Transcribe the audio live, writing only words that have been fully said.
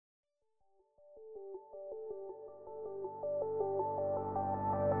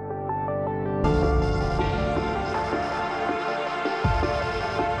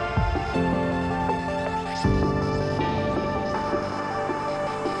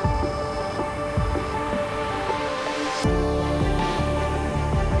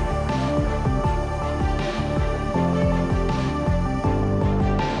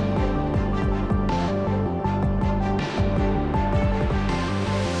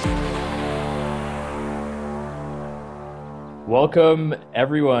Welcome,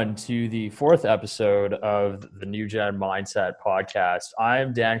 everyone, to the fourth episode of the New Gen Mindset podcast.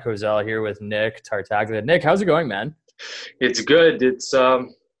 I'm Dan Kozel here with Nick Tartaglia. Nick, how's it going, man? It's good. It's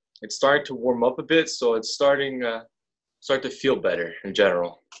starting to warm up a bit, so it's start to feel better in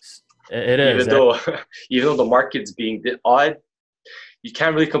general. It is. Even though even though the market's being a bit odd, you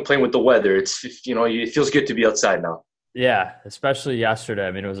can't really complain with the weather. It feels good to be outside now. Yeah, especially yesterday.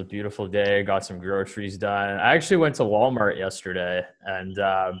 I mean, it was a beautiful day. Got some groceries done. I actually went to Walmart yesterday, and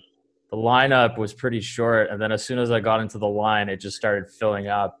the lineup was pretty short. And then as soon as I got into the line, it just started filling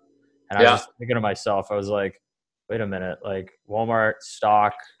up. And I was Yeah, just thinking to myself, I was like, wait a minute, like Walmart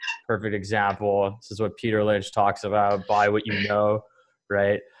stock, perfect example. This is what Peter Lynch talks about, buy what you know,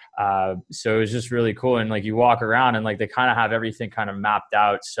 right? So it was just really cool. And like you walk around and like they kind of have everything kind of mapped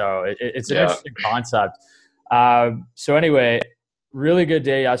out. So it's an yeah. interesting concept. So anyway, really good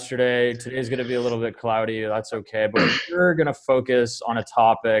day yesterday. Today's going to be a little bit cloudy. That's okay. But we're going to focus on a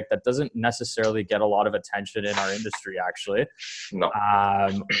topic that doesn't necessarily get a lot of attention in our industry, actually. No.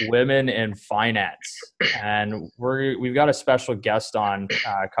 Women in finance. And we've got a special guest on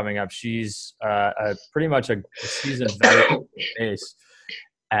coming up. She's pretty much a seasoned veteran in the space.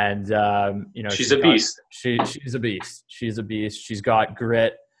 And, She's a beast. She's a beast. She's a beast. She's got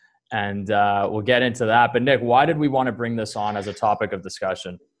grit. And we'll get into that. But Nick, why did we want to bring this on as a topic of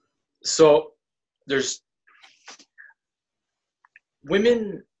discussion? So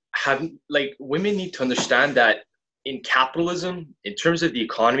women women need to understand that in capitalism, in terms of the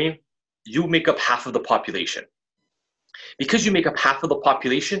economy, you make up half of the population. Because you make up half of the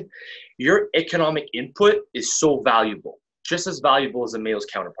population, your economic input is so valuable, just as valuable as a male's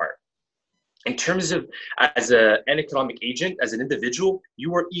counterpart. In terms of as an economic agent, as an individual,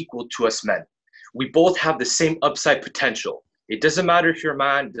 you are equal to us men. We both have the same upside potential. It doesn't matter if you're a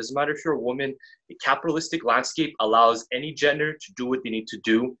man, it doesn't matter if you're a woman. The capitalistic landscape allows any gender to do what they need to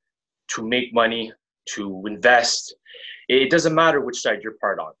do to make money, to invest. It doesn't matter which side you're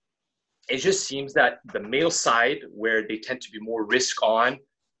part on. It just seems that the male side, where they tend to be more risk on,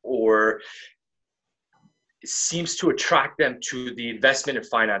 or it seems to attract them to the investment and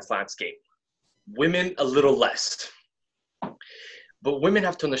finance landscape. Women a little less. But women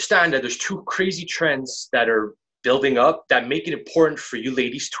have to understand that there's two crazy trends that are building up that make it important for you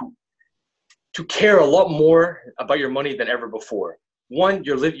ladies to care a lot more about your money than ever before. One,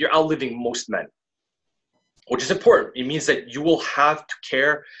 you're outliving most men, which is important. It means that you will have to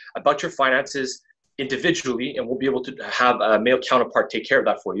care about your finances individually, and we'll be able to have a male counterpart take care of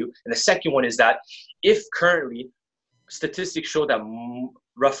that for you. And the second one is that if currently statistics show that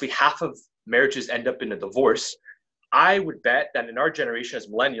roughly half of marriages end up in a divorce, I would bet that in our generation as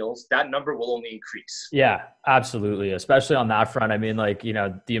millennials, that number will only increase. Yeah, absolutely. Especially on that front. I mean, like,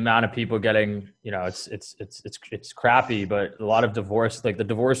 the amount of people getting, it's crappy, but a lot of divorce, like the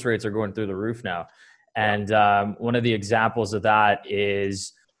divorce rates are going through the roof now. And one of the examples of that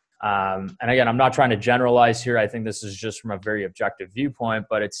is, and again, I'm not trying to generalize here. I think this is just from a very objective viewpoint,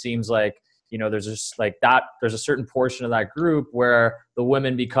 but it seems like, there's just like that, there's a certain portion of that group where the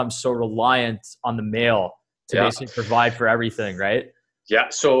women become so reliant on the male to basically provide for everything, right? Yeah.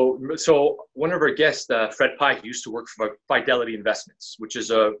 So one of our guests, Fred Pye, used to work for Fidelity Investments, which is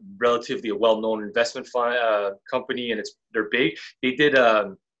a relatively well-known investment company, and they're big. They did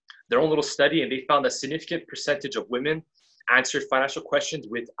their own little study, and they found a significant percentage of women answered financial questions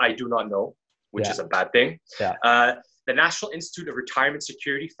with "I do not know," which is a bad thing. Yeah. The National Institute of Retirement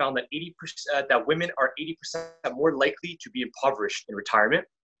Security found that that women are 80% more likely to be impoverished in retirement,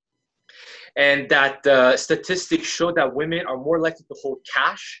 and that statistics show that women are more likely to hold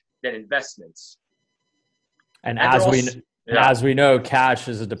cash than investments. And as we know, cash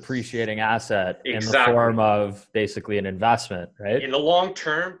is a depreciating asset in the form of basically an investment, right? In the long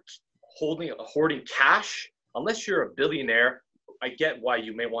term, hoarding cash, unless you're a billionaire, I get why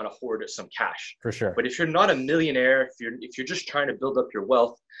you may want to hoard some cash. For sure. But if you're not a millionaire, if you're just trying to build up your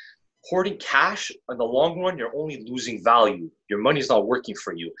wealth, hoarding cash in the long run, you're only losing value. Your money's not working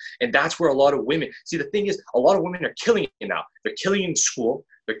for you. And that's where a lot of women, see, the thing is, a lot of women are killing it now. They're killing in school.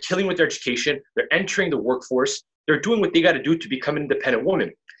 They're killing with their education. They're entering the workforce. They're doing what they got to do to become an independent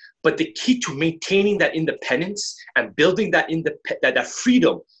woman. But the key to maintaining that independence and building that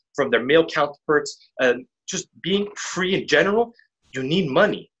freedom from their male counterparts, just being free in general, you need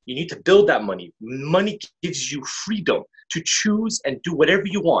money. You need to build that money. Money gives you freedom to choose and do whatever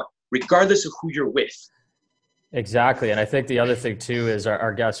you want, regardless of who you're with. Exactly. And I think the other thing too is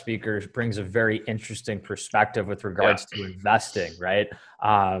our guest speaker brings a very interesting perspective with Yeah. regards to investing, right?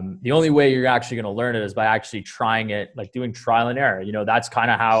 The only way you're actually going to learn it is by actually trying it, like doing trial and error. You know, that's kind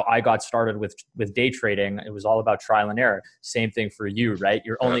of how I got started with day trading. It was all about trial and error. Same thing for you, right?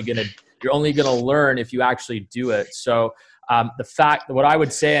 You're only gonna learn if you actually do it. So the fact what I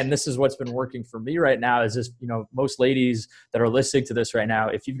would say, and this is what's been working for me right now, is just, you know, most ladies that are listening to this right now,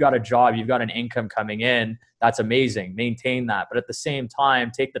 if you've got a job, you've got an income coming in, that's amazing. Maintain that. But at the same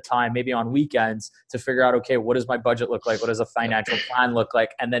time, take the time, maybe on weekends, to figure out, okay, what does my budget look like? What does a financial plan look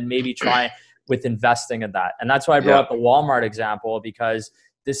like? And then maybe try with investing in that. And that's why I brought up the Walmart example, because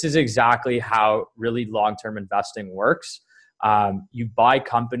this is exactly how really long-term investing works. You buy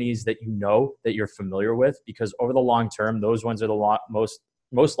companies that you know, that you're familiar with, because over the long term, those ones are the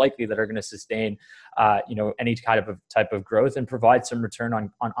most likely that are going to sustain, any type of growth and provide some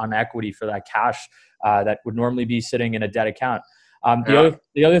return on equity for that cash that would normally be sitting in a debt account.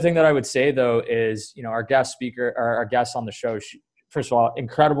 The other thing that I would say though is, you know, our guest speaker, or our guest on the show, first of all,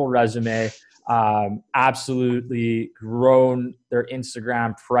 incredible resume. Absolutely grown their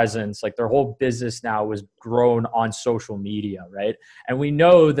Instagram presence. Like their whole business now was grown on social media, right? And we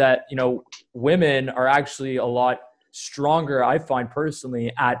know that, you know, women are actually a lot stronger, I find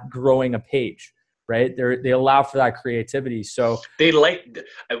personally, at growing a page, right? They allow for that creativity. So they like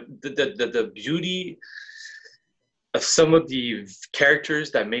the beauty of some of the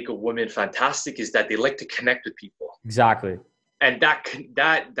characters that make a woman fantastic is that they like to connect with people. Exactly. And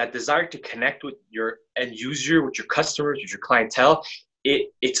that desire to connect with your end user, with your customers, with your clientele,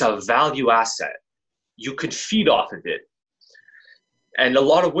 it's a value asset. You could feed off of it. And a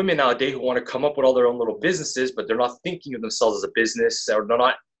lot of women nowadays who want to come up with all their own little businesses, but they're not thinking of themselves as a business, or they're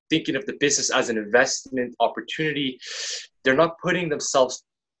not thinking of the business as an investment opportunity. They're not putting themselves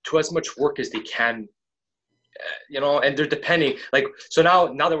to as much work as they can, and they're depending. Like, so now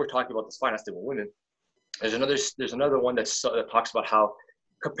that we're talking about this finance thing with women, there's another one that talks about how,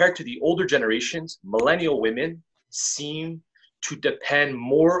 compared to the older generations, millennial women seem to depend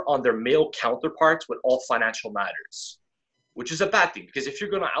more on their male counterparts with all financial matters, which is a bad thing, because if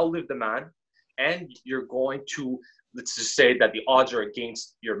you're going to outlive the man and you're going to, let's just say that the odds are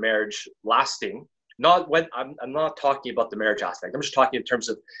against your marriage lasting, I'm not talking about the marriage aspect. I'm just talking in terms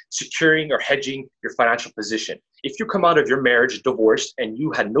of securing or hedging your financial position. If you come out of your marriage divorced and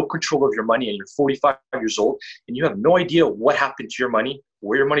you had no control of your money and you're 45 years old and you have no idea what happened to your money,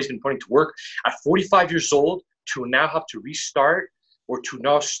 where your money's been putting to work, at 45 years old, to now have to restart or to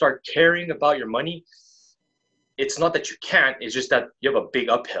now start caring about your money, it's not that you can't, it's just that you have a big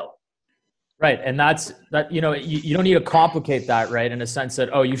uphill. Right. And you don't need to complicate that, right? In a sense that,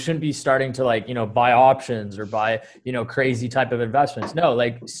 oh, you shouldn't be starting to buy options or buy, crazy type of investments. No,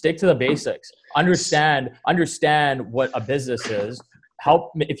 stick to the basics. Understand what a business is.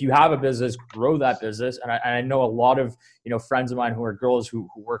 Help, if you have a business, grow that business. And I know a lot of, friends of mine who are girls who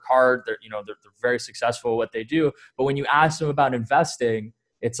work hard. They're very successful at what they do. But when you ask them about investing,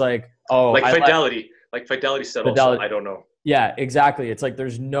 it's like, oh, Fidelity. Like Fidelity said also, I don't know. Yeah, exactly. It's like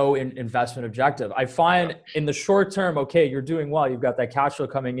there's no investment objective. I find in the short term, okay, you're doing well. You've got that cash flow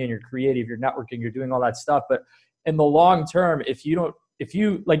coming in. You're creative. You're networking. You're doing all that stuff. But in the long term, if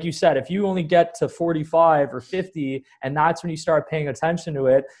you, like you said, if you only get to 45 or 50, and that's when you start paying attention to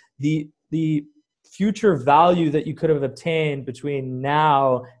it, the future value that you could have obtained between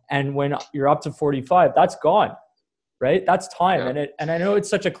now and when you're up to 45, that's gone. Right? That's time. Yeah. And I know it's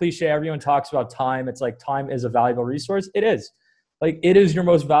such a cliche. Everyone talks about time. It's like time is a valuable resource. It is. Like, it is your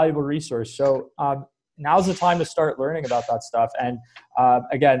most valuable resource. So now's the time to start learning about that stuff. And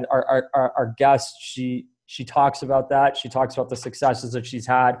again, our guest, she talks about that. She talks about the successes that she's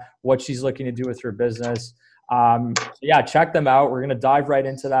had, what she's looking to do with her business. Yeah, check them out. We're going to dive right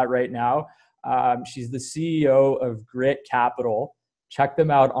into that right now. She's the CEO of Grit Capital. Check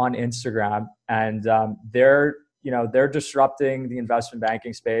them out on Instagram. And they're disrupting the investment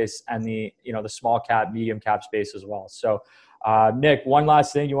banking space and the small cap, medium cap space as well. So, Nick, one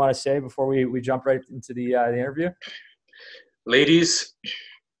last thing you want to say before we jump right into the interview? Ladies,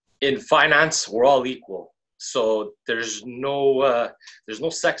 in finance, we're all equal. So there's no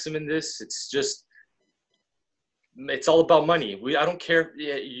sexism in this. It's all about money. I don't care.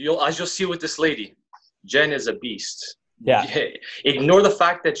 As you'll see with this lady, Jen is a beast. Yeah. Ignore the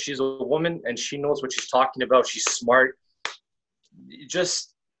fact that she's a woman and she knows what she's talking about. She's smart.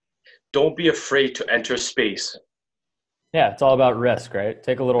 Just don't be afraid to enter space. Yeah, it's all about risk, right?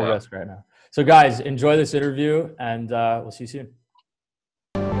 Take a little risk right now. So guys, enjoy this interview, and we'll see you soon.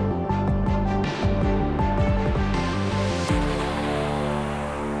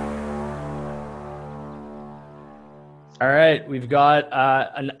 All right, we've got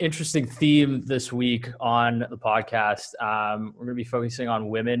an interesting theme this week on the podcast. We're going to be focusing on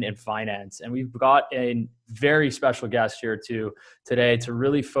women in finance, and we've got a very special guest here today to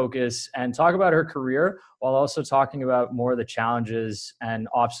really focus and talk about her career, while also talking about more of the challenges and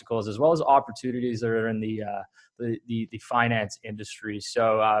obstacles, as well as opportunities that are in the finance industry.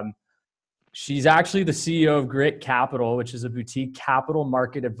 So she's actually the CEO of Grit Capital, which is a boutique capital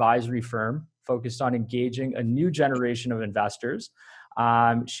market advisory firm focused on engaging a new generation of investors.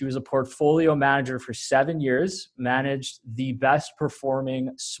 She was a portfolio manager for 7 years, managed the best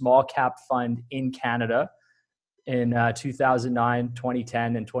performing small cap fund in Canada in 2009,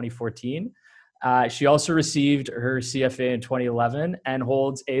 2010, and 2014. She also received her CFA in 2011 and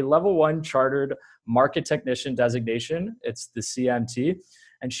holds a level 1 chartered market technician designation. It's the CMT.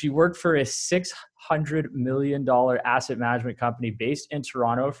 And she worked for a $600 million asset management company based in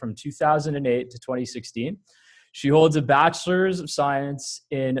Toronto from 2008 to 2016. She holds a bachelor's of science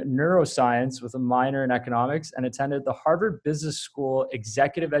in neuroscience with a minor in economics and attended the Harvard Business School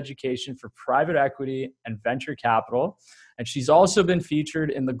Executive Education for Private Equity and Venture Capital. And she's also been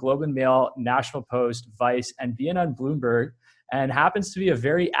featured in the Globe and Mail, National Post, Vice, and BNN Bloomberg, and happens to be a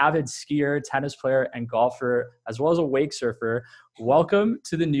very avid skier, tennis player, and golfer, as well as a wake surfer. Welcome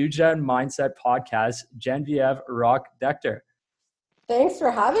to the New Gen Mindset Podcast, Genevieve Roch-Decter. Thanks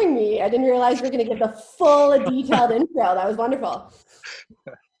for having me. I didn't realize we were going to get the full detailed intro. That was wonderful.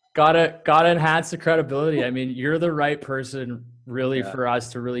 Gotta enhance the credibility. I mean, you're the right person really for us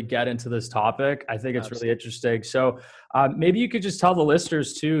to really get into this topic. I think it's really interesting. So maybe you could just tell the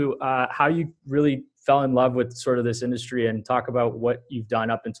listeners too, how you really fell in love with sort of this industry and talk about what you've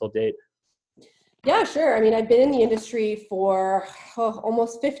done up until date. Yeah, sure. I mean, I've been in the industry for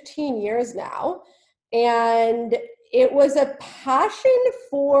almost 15 years now, and it was a passion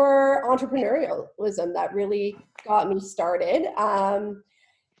for entrepreneurialism that really got me started.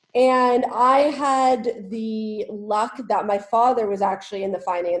 And I had the luck that my father was actually in the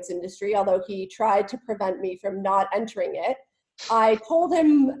finance industry, although he tried to prevent me from not entering it. I told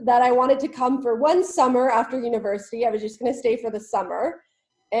him that I wanted to come for one summer after university. I was just going to stay for the summer.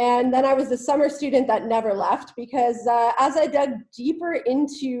 And then I was the summer student that never left, because as I dug deeper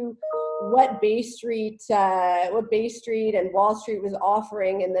into what Bay Street and Wall Street was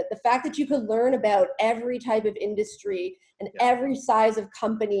offering, and the fact that you could learn about every type of industry and every size of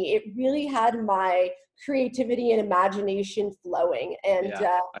company, it really had my creativity and imagination flowing. And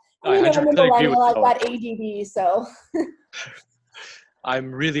I'm a millennial, I've got ADD, so.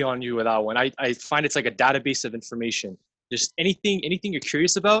 I'm really on you with that one. I find it's like a database of information. Just anything you're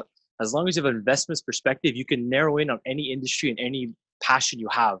curious about, as long as you have an investments perspective, you can narrow in on any industry and any passion you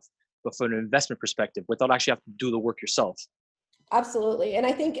have, but from an investment perspective, without actually having to do the work yourself. Absolutely. And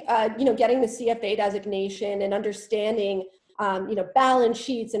I think, getting the CFA designation and understanding, balance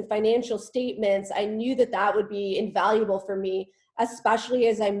sheets and financial statements, I knew that would be invaluable for me, especially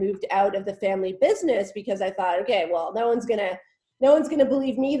as I moved out of the family business, because I thought, okay, well, no one's going to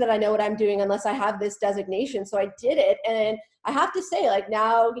believe me that I know what I'm doing unless I have this designation. So I did it. And I have to say, like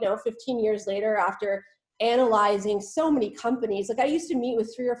now, 15 years later, after analyzing so many companies, like I used to meet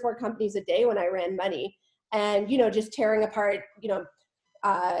with 3 or 4 companies a day when I ran money, and, just tearing apart,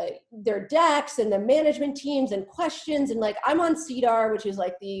 their decks and the management teams and questions. And like, I'm on CDAR, which is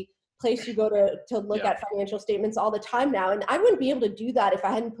like the place you go to look at financial statements all the time now. And I wouldn't be able to do that if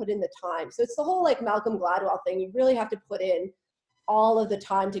I hadn't put in the time. So it's the whole like Malcolm Gladwell thing. You really have to put in all of the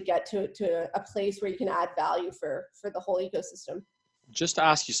time to get to a place where you can add value for the whole ecosystem. Just to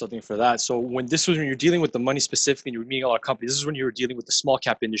ask you something for that. So when you're dealing with the money specifically and you're meeting a lot of companies, this is when you were dealing with the small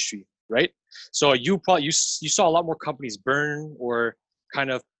cap industry, right? So you saw a lot more companies burn or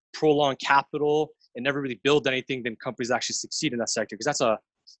kind of prolong capital and never really build anything than companies actually succeed in that sector. Because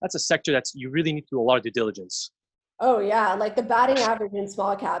that's a sector you really need to do a lot of due diligence. Oh yeah, like the batting average in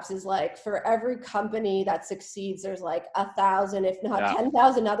small caps is like for every company that succeeds, there's like 1,000, if not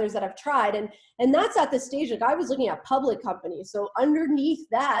 10,000 others that have tried. And that's at the stage, like I was looking at public companies. So underneath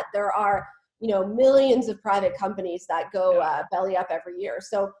that, there are, millions of private companies that go belly up every year.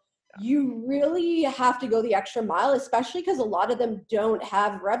 So you really have to go the extra mile, especially because a lot of them don't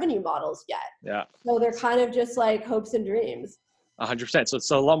have revenue models yet. Yeah. So they're kind of just like hopes and dreams. 100%. So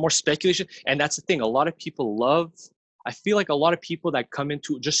it's a lot more speculation. And that's the thing. I feel like a lot of people that come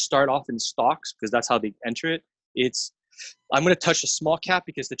into just start off in stocks because that's how they enter it. I'm going to touch a small cap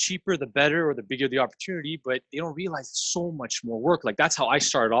because the cheaper, the better, or the bigger the opportunity, but they don't realize it's so much more work. Like that's how I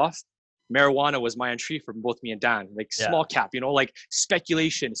started off. marijuana was my entry for both me and Dan. Like small cap, you know, like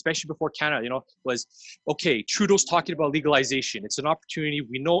speculation, especially before Canada, you know, was okay. Trudeau's talking about legalization. It's an opportunity.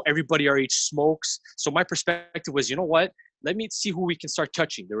 We know everybody our age smokes. So my perspective was, you know what? Let me see who we can start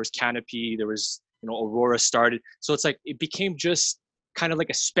touching. There was Canopy. There was, you know, Aurora started. So it's like it became just kind of like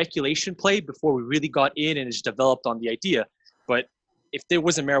a speculation play before we really got in and just developed on the idea. But if there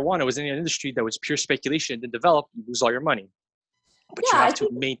wasn't marijuana, it was in an industry that was pure speculation and then develop, you lose all your money. But you have to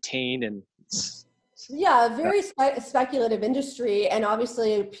maintain and very speculative industry, and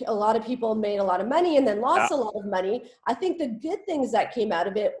obviously a lot of people made a lot of money and then lost a lot of money. I think the good things that came out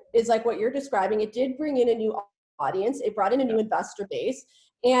of it is like what you're describing. It did bring in a new audience. It brought in a new investor base.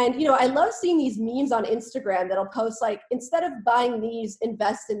 And, you know, I love seeing these memes on Instagram that'll post like, instead of buying these,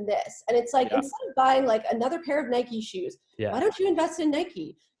 invest in this. And it's like, instead of buying like another pair of Nike shoes, why don't you invest in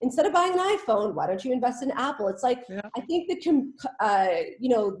Nike? Instead of buying an iPhone, why don't you invest in Apple? It's like, I think the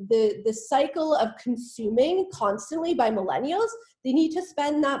cycle of consuming constantly by millennials, they need to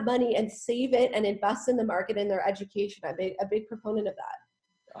spend that money and save it and invest in the market and their education. I'm a big proponent of that.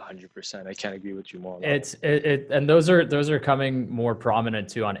 100%. I can't agree with you more. And those are coming more prominent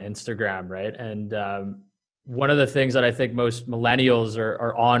too on Instagram, right? And one of the things that I think most millennials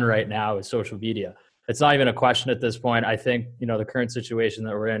are on right now is social media. It's not even a question at this point. I think, you know, the current situation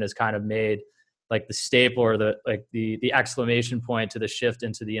that we're in has kind of made like the staple or the exclamation point to the shift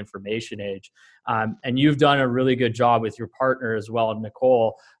into the information age. And you've done a really good job with your partner as well,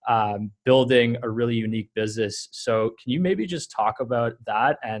 Nicole, building a really unique business. So can you maybe just talk about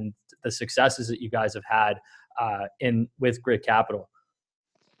that and the successes that you guys have had with Grit Capital?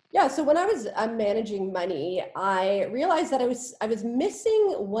 Yeah, so when I was managing money, I realized that I was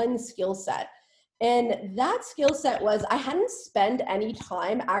missing one skill set. And that skill set was I hadn't spent any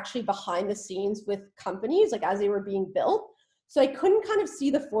time actually behind the scenes with companies, like as they were being built. So I couldn't kind of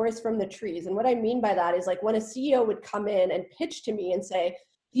see the forest from the trees. And what I mean by that is like when a CEO would come in and pitch to me and say,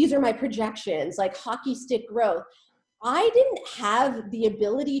 these are my projections, like hockey stick growth, I didn't have the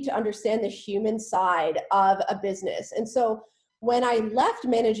ability to understand the human side of a business. And so when I left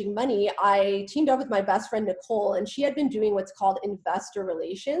managing money, I teamed up with my best friend, Nicole, and she had been doing what's called investor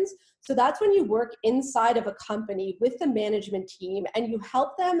relations. So that's when you work inside of a company with the management team and you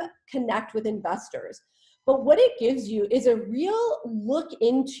help them connect with investors. But what it gives you is a real look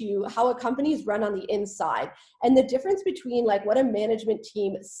into how a company is run on the inside and the difference between like what a management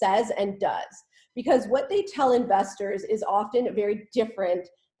team says and does. Because what they tell investors is often very different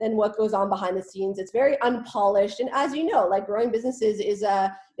than what goes on behind the scenes. It's very unpolished. And as you know, like growing businesses is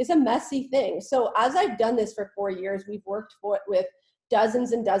a messy thing. So as I've done this for 4 years, we've worked with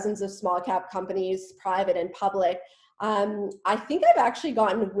dozens and dozens of small cap companies, private and public. I think I've actually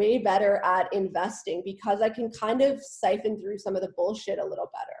gotten way better at investing because I can kind of siphon through some of the bullshit a little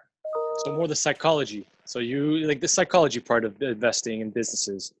better. So more the psychology. So you like the psychology part of investing in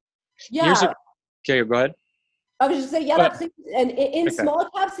businesses. Yeah. Okay, go ahead. I was just saying, that plays, and in small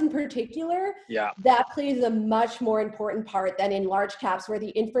caps in particular, that plays a much more important part than in large caps where the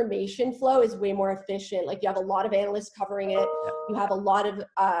information flow is way more efficient. Like you have a lot of analysts covering it. You have a lot of,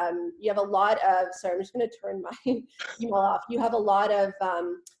 sorry, I'm just going to turn my email off. You have a lot of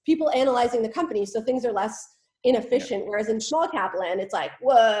people analyzing the company. So things are less inefficient. Whereas in small cap land, it's like,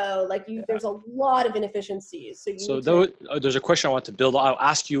 whoa, like there's a lot of inefficiencies. There's a question I want to build. I'll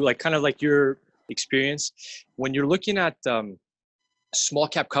ask you like kind of like your experience when you're looking at small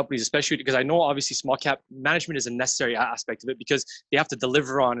cap companies, especially because I know obviously small cap management is a necessary aspect of it because they have to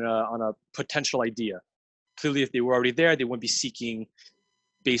deliver on a potential idea. Clearly, if they were already there, they wouldn't be seeking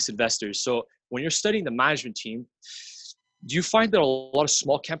base investors. So when you're studying the management team, do you find that a lot of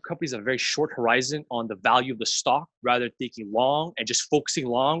small cap companies have a very short horizon on the value of the stock rather than thinking long and just focusing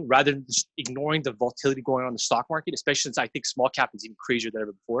long rather than just ignoring the volatility going on in the stock market, especially since I think small cap is even crazier than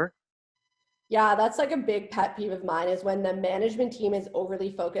ever before? Yeah, that's like a big pet peeve of mine is when the management team is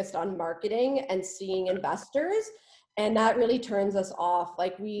overly focused on marketing and seeing investors. And that really turns us off.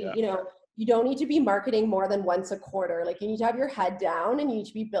 Like you don't need to be marketing more than once a quarter. Like you need to have your head down and you need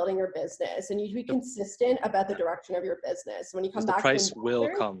to be building your business and you need to be consistent about the direction of your business. When you come back, the price will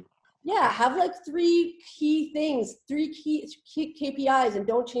come. Yeah, have like 3 key things, 3 key KPIs, and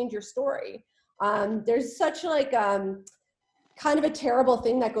don't change your story. There's such like kind of a terrible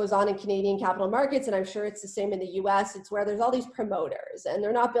thing that goes on in Canadian capital markets, and I'm sure it's the same in the US. It's where there's all these promoters and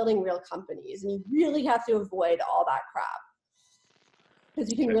they're not building real companies, and you really have to avoid all that crap because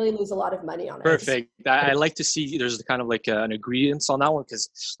you can really lose a lot of money on it. Perfect. I like to see there's kind of like an agreement on that one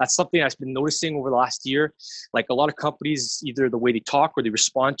because that's something I've been noticing over the last year. Like a lot of companies, either the way they talk or they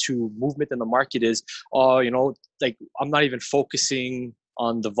respond to movement in the market is, like I'm not even focusing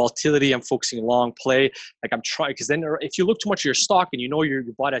on the volatility. I'm focusing long play. Like I'm trying, because then if you look too much at your stock and you know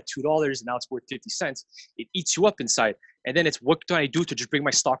you bought at $2 and now it's worth 50 cents, it eats you up inside. And then it's, what can I do to just bring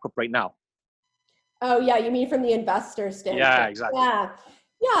my stock up right now? Oh yeah, you mean from the investor standpoint? Yeah, exactly.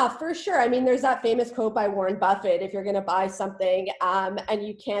 Yeah, for sure. I mean, there's that famous quote by Warren Buffett: if you're going to buy something and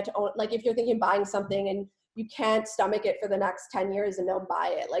you can't own, like if you're thinking buying something and you can't stomach it for the next 10 years, and don't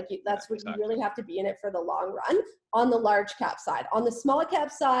buy it. Like that's what you really have to be in it for the long run on the large cap side. On the small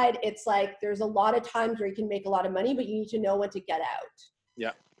cap side, it's like there's a lot of times where you can make a lot of money, but you need to know when to get out.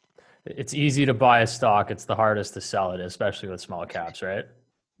 Yeah. It's easy to buy a stock. It's the hardest to sell it, especially with small caps, right?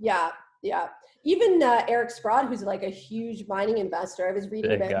 Yeah. Even Eric Sprott, who's like a huge mining investor, I was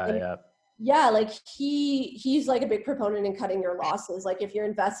reading Big about guy, him. Yeah, like he's like a big proponent in cutting your losses. Like if you're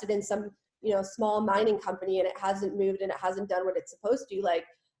invested in some, small mining company and it hasn't moved and it hasn't done what it's supposed to, like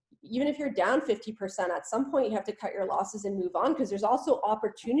even if you're down 50%, at some point you have to cut your losses and move on, because there's also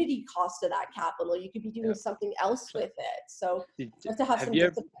opportunity cost to that capital. You could be doing something else with it. So you have to have some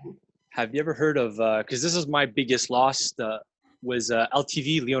discipline. Have you ever heard of, because this is my biggest loss, was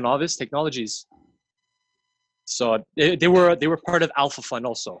LTV, Leonovis Technologies. So they were part of Alpha Fund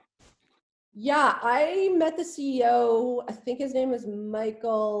also. Yeah, I met the CEO. I think his name was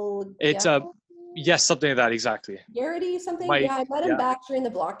Michael. It's yes, something like that, exactly. Garrity, something. Yeah, I met him back during the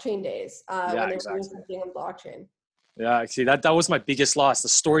blockchain days when they were doing something on blockchain. Yeah, see that was my biggest loss. The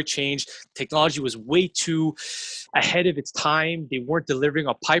story changed. Technology was way too ahead of its time. They weren't delivering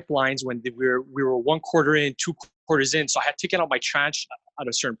on pipelines when we were 1 quarter in, 2 quarters in. So I had taken out my tranche at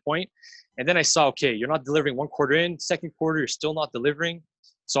a certain point. And then I saw, okay, you're not delivering 1 quarter in, 2nd quarter, you're still not delivering.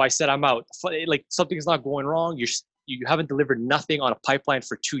 So I said, I'm out. Like something's not going wrong. You haven't delivered nothing on a pipeline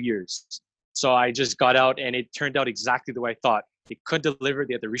for 2 years. So I just got out, and it turned out exactly the way I thought. They couldn't deliver.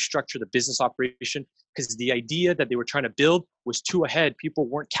 They had to restructure the business operation because the idea that they were trying to build was too ahead. People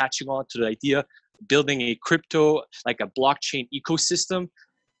weren't catching on to the idea of building a crypto, like a blockchain ecosystem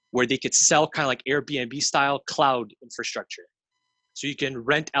where they could sell kind of like Airbnb style cloud infrastructure. So you can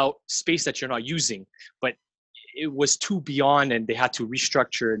rent out space that you're not using, but it was too beyond, and they had to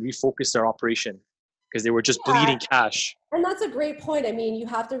restructure and refocus their operation because they were just bleeding cash. And that's a great point. I mean, you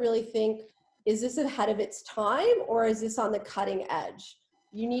have to really think, is this ahead of its time or is this on the cutting edge?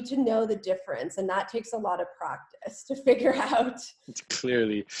 You need to know the difference, and that takes a lot of practice to figure out.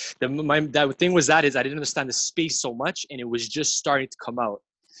 Clearly. That thing was I didn't understand the space so much, and it was just starting to come out.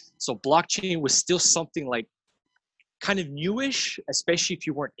 So blockchain was still something like kind of newish, especially if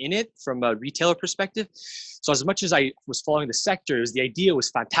you weren't in it from a retailer perspective. So as much as I was following the sector, the idea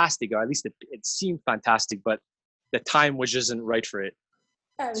was fantastic, or at least it seemed fantastic, but the time was just isn't right for it.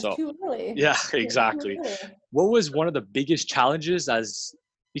 Yeah, it was too early. Yeah, exactly. What was one of the biggest challenges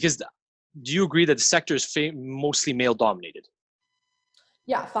because do you agree that the sector is mostly male dominated?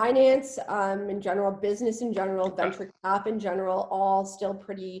 Yeah, finance in general, business in general, venture cap in general, all still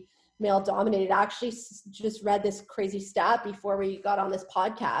pretty male dominated. I actually just read this crazy stat before we got on this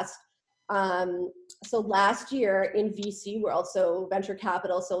podcast. So last year in VC world, so venture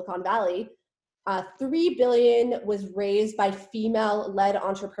capital, Silicon Valley, $3 billion was raised by female-led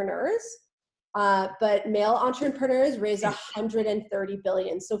entrepreneurs, but male entrepreneurs raised $130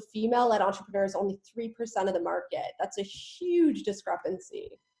 billion. So female-led entrepreneurs only 3% of the market. That's a huge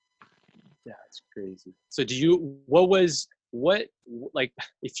discrepancy. Yeah, it's crazy. So if you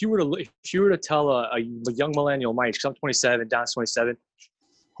were to tell a young millennial, Mike, because I'm 27, Dan's 27,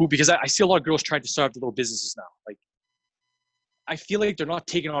 because I see a lot of girls trying to start up their little businesses now. Like, I feel like they're not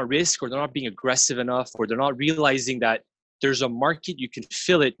taking on risk, or they're not being aggressive enough, or they're not realizing that there's a market, you can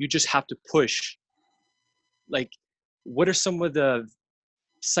fill it. You just have to push. Like, what are some of the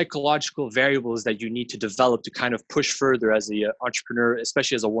psychological variables that you need to develop to kind of push further as an entrepreneur,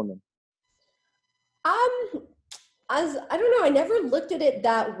 especially as a woman? I don't know. I never looked at it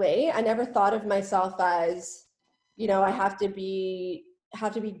that way. I never thought of myself as, I have to be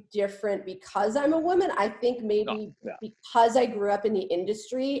different because I'm a woman. I think maybe because I grew up in the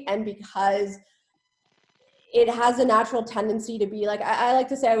industry, and because it has a natural tendency to be like, I like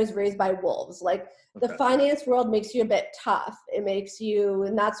to say I was raised by wolves. Like the finance world makes you a bit tough. It makes you,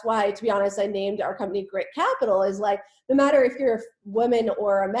 and that's why, to be honest, I named our company Grit Capital, is like, no matter if you're a woman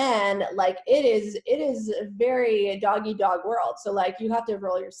or a man, like it is a very dog-eat-dog world. So like you have to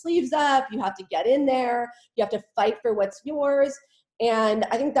roll your sleeves up, you have to get in there, you have to fight for what's yours. And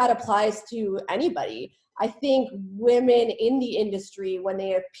I think that applies to anybody. I think women in the industry, when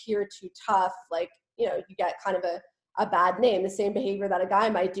they appear too tough, like, you get kind of a bad name. The same behavior that a guy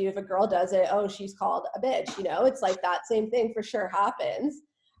might do if a girl does it, oh, she's called a bitch, it's like that same thing for sure happens.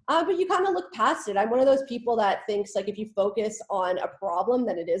 But you kind of look past it. I'm one of those people that thinks like if you focus on a problem,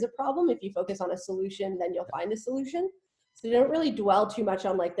 then it is a problem. If you focus on a solution, then you'll find a solution. So you don't really dwell too much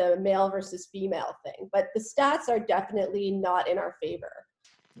on like the male versus female thing. But the stats are definitely not in our favor.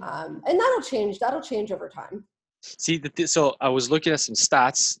 And that'll change. That'll change over time. See, so I was looking at some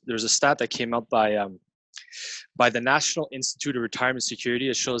stats. There's a stat that came out by the National Institute of Retirement Security.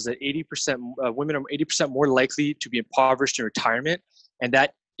 It shows that 80% women are 80% more likely to be impoverished in retirement, and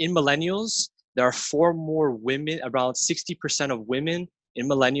that in millennials, there are far more women, around 60% of women in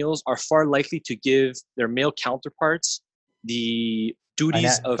millennials are far likely to give their male counterparts the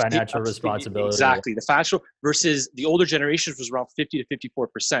duties of financial responsibility. Exactly, the financial versus the older generations was around 50 to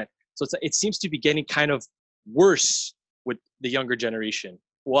 54%. So it seems to be getting kind of worse with the younger generation.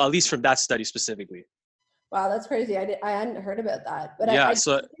 Well, at least from that study specifically. Wow, that's crazy. I hadn't heard about that. But yeah,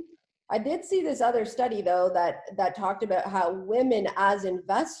 I did see this other study though that talked about how women as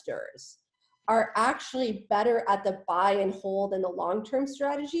investors are actually better at the buy and hold and the long-term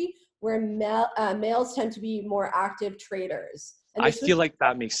strategy, where males tend to be more active traders. And I feel like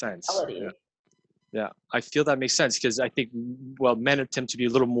that makes sense. Yeah, I feel that makes sense because I think, well, men tend to be a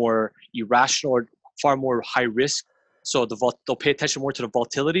little more irrational or far more high risk. So they'll pay attention more to the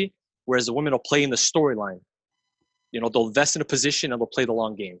volatility, whereas the women will play in the storyline. You know, they'll invest in a position and they'll play the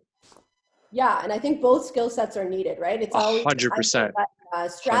long game. Yeah, and I think both skill sets are needed, right? It's always 100%.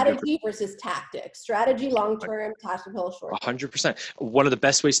 Strategy versus tactics. Strategy long-term, tactical short-term. 100%. One of the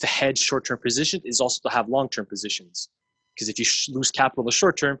best ways to hedge short-term positions is also to have long-term positions. Because if you lose capital in the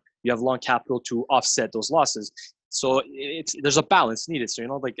short term, you have long capital to offset those losses. So there's a balance needed. So, you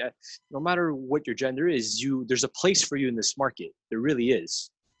know, like no matter what your gender is, there's a place for you in this market. There really is.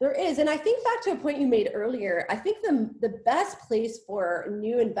 There is. And I think back to a point you made earlier, I think the best place for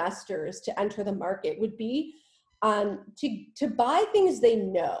new investors to enter the market would be to buy things they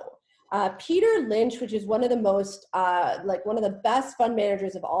know. Peter Lynch, which is one of the most, one of the best fund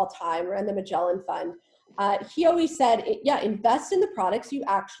managers of all time, ran the Magellan Fund. He always said, invest in the products you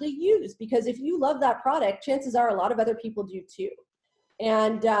actually use, because if you love that product, chances are a lot of other people do too.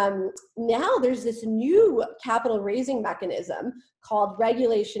 And now there's this new capital raising mechanism called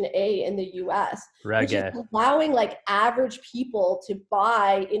Regulation A in the US, which is allowing like average people to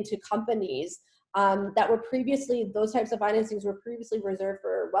buy into companies that were previously, those types of financings were previously reserved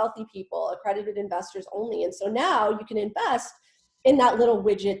for wealthy people, accredited investors only. And so now you can invest in that little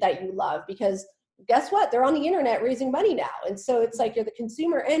widget that you love, because guess what? They're on the internet raising money now. And so it's like you're the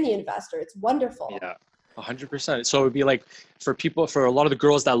consumer and the investor. It's wonderful. Yeah, 100%. So it would be like for a lot of the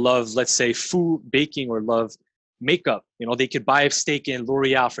girls that love, let's say, food, baking, or love makeup, you know, they could buy a stake in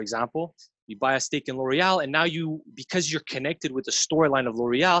L'Oreal, for example. You buy a stake in L'Oreal, and now because you're connected with the storyline of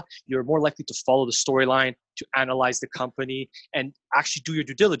L'Oreal, you're more likely to follow the storyline, to analyze the company, and actually do your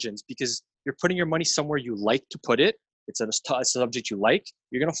due diligence, because you're putting your money somewhere you like to put it. It's a subject you like.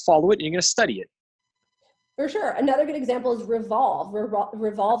 You're going to follow it and you're going to study it. For sure. Another good example is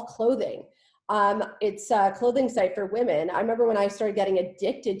Revolve Clothing. It's a clothing site for women. I remember when I started getting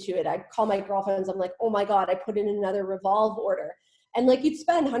addicted to it, I'd call my girlfriends. I'm like, oh my God, I put in another Revolve order. And like you'd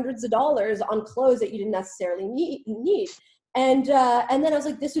spend hundreds of dollars on clothes that you didn't necessarily need. And then I was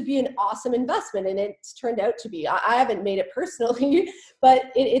like, this would be an awesome investment. And it's turned out to be. I haven't made it personally, but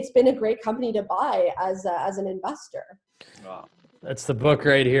it's been a great company to buy as an investor. Wow. That's the book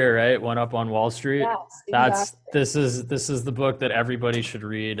right here, right? One Up on Wall Street. Yes, exactly. This is the book that everybody should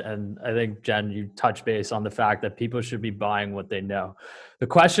read. And I think, Jen, you touch base on the fact that people should be buying what they know. The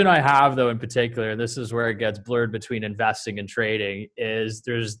question I have, though, in particular, this is where it gets blurred between investing and trading, is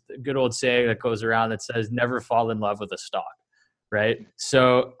there's a good old saying that goes around that says, never fall in love with a stock, right?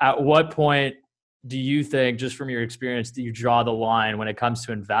 So at what point do you think, just from your experience, do you draw the line when it comes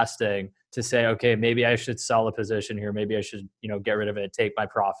to investing to say, okay, maybe I should sell a position here. Maybe I should, get rid of it, take my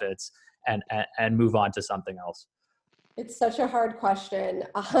profits and move on to something else? It's such a hard question.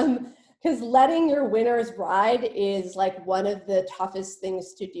 Because letting your winners ride is like one of the toughest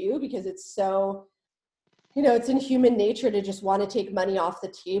things to do, because it's so, it's in human nature to just want to take money off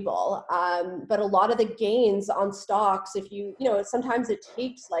the table. But a lot of the gains on stocks, if sometimes it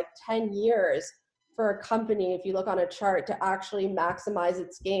takes like 10 years for a company, if you look on a chart, to actually maximize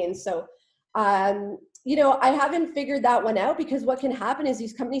its gains. So, I haven't figured that one out, because what can happen is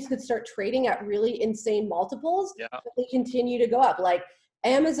these companies could start trading at really insane multiples, but they continue to go up. Like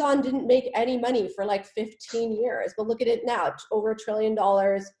Amazon didn't make any money for like 15 years, but look at it now, over $1 trillion,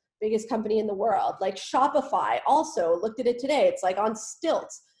 biggest company in the world. Like Shopify also, looked at it today, it's like on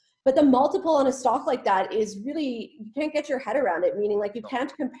stilts. But the multiple on a stock like that is really, you can't get your head around it, meaning like you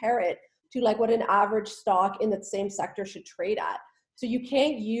can't compare it to like what an average stock in the same sector should trade at. So you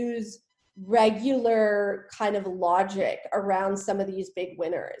can't use regular kind of logic around some of these big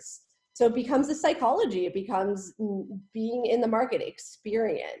winners. So it becomes a psychology. It becomes being in the market,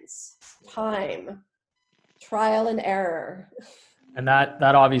 experience, time, trial and error. And that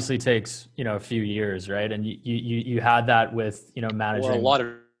obviously takes, a few years, right? And you had that with, managing. Or a lot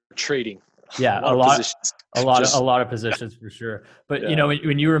of trading. Yeah, a lot of positions for sure. But Yeah.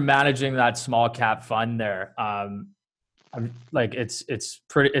 When you were managing that small cap fund there, I'm like, it's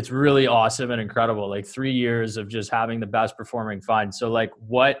really awesome and incredible. Like 3 years of just having the best performing fund. So like,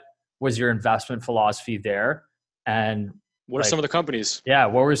 what was your investment philosophy there? And what are some of the companies? Yeah,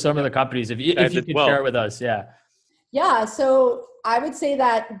 what were some of the companies? If you could share it with us, yeah. Yeah, so I would say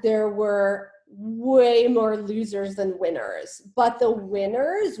that there were way more losers than winners, but the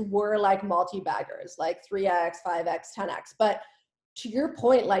winners were like multi-baggers, like 3x, 5x, 10x. But to your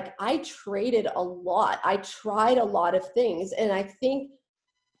point, like I traded a lot. I tried a lot of things. And I think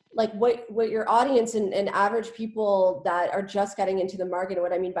like what your audience and average people that are just getting into the market, and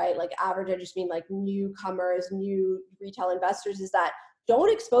what I mean by like average, I just mean like newcomers, new retail investors, is that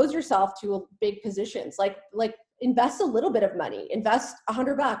don't expose yourself to big positions. Like invest a little bit of money, invest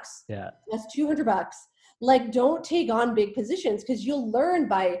 $100, invest $200. Like don't take on big positions, because you'll learn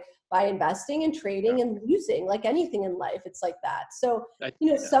by investing and trading and losing. Like anything in life, it's like that. So,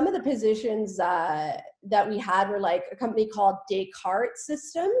 some of the positions that we had were like a company called Descartes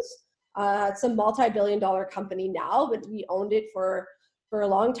Systems. It's a multi-billion-dollar company now, but we owned it for a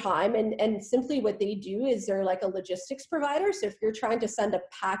long time. And simply what they do is they're like a logistics provider. So if you're trying to send a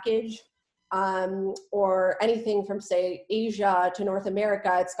package or anything from say Asia to North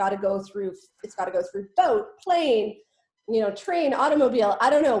America, it's got to go through boat, plane, train, automobile, I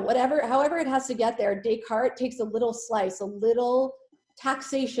don't know, however it has to get there. Descartes takes a little slice, a little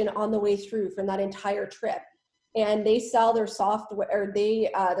taxation on the way through from that entire trip. And they sell their software, or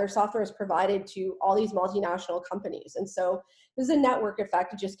their software is provided to all these multinational companies. And so there's a network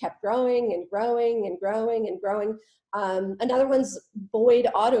effect. It just kept growing and growing and growing and growing. Another one's Boyd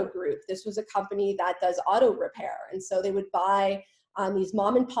Auto Group. This was a company that does auto repair. And so they would buy these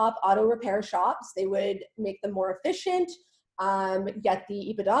mom and pop auto repair shops. They would make them more efficient, get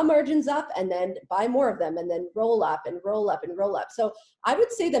the EBITDA margins up, and then buy more of them, and then roll up and roll up and roll up. So I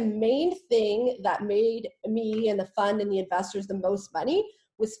would say the main thing that made me and the fund and the investors the most money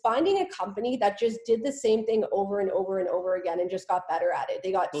was finding a company that just did the same thing over and over and over again and just got better at it.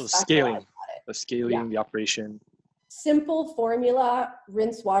 They got scaling, the operation. Simple formula,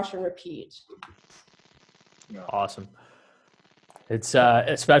 rinse, wash, and repeat. Awesome. It's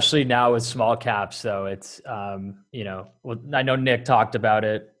especially now with small caps, though. It's I know Nick talked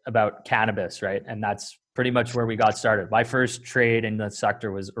about cannabis, right? And that's pretty much where we got started. My first trade in the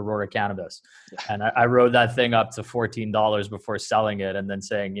sector was Aurora Cannabis, and I rode that thing up to $14 before selling it, and then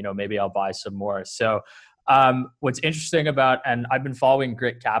saying, maybe I'll buy some more. So, what's interesting and I've been following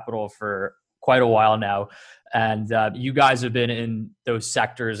Grit Capital for quite a while now, and you guys have been in those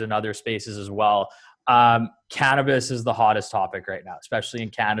sectors and other spaces as well. Cannabis is the hottest topic right now, especially in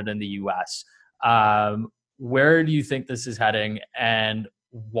Canada and the US. Where do you think this is heading, and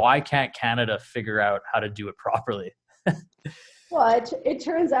why can't Canada figure out how to do it properly? Well, it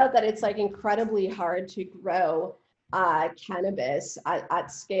turns out that it's like incredibly hard to grow cannabis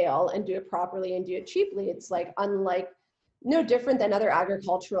at scale and do it properly and do it cheaply. It's like no different than other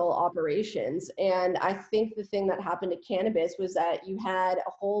agricultural operations. And I think the thing that happened to cannabis was that you had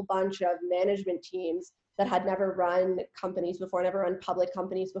a whole bunch of management teams that had never run companies before, never run public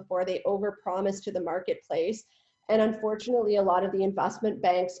companies before. They overpromised to the marketplace. And unfortunately, a lot of the investment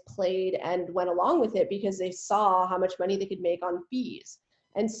banks played and went along with it because they saw how much money they could make on fees.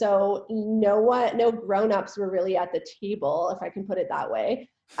 And so no grown-ups were really at the table, if I can put it that way.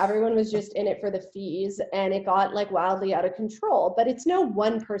 Everyone was just in it for the fees, and it got like wildly out of control. But it's no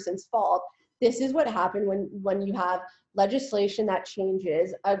one person's fault. This is what happened when you have legislation that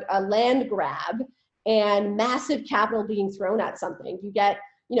changes, a land grab, and massive capital being thrown at something. You get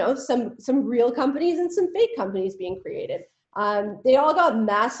some real companies and some fake companies being created. They all got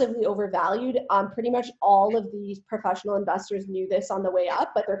massively overvalued. Pretty much all of these professional investors knew this on the way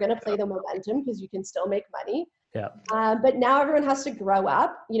up, but they're going to play the momentum because you can still make money. Yeah. But now everyone has to grow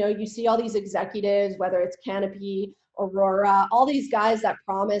up. You see all these executives, whether it's Canopy, Aurora, all these guys that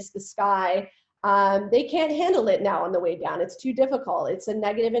promise the sky. They can't handle it now on the way down. It's too difficult. It's a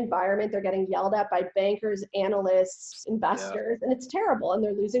negative environment. They're getting yelled at by bankers, analysts, investors, and it's terrible, and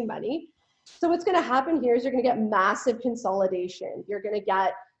they're losing money. So what's going to happen here is you're going to get massive consolidation. You're going to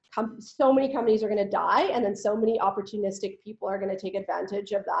get so many companies are going to die, and then so many opportunistic people are going to take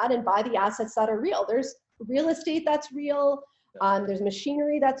advantage of that and buy the assets that are real. There's real estate that's real. There's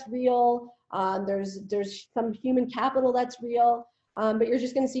machinery that's real. There's some human capital that's real. But you're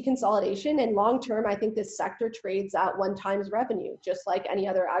just going to see consolidation. And long term, I think this sector trades at 1 times revenue, just like any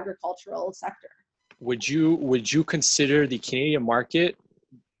other agricultural sector. Would you consider the Canadian market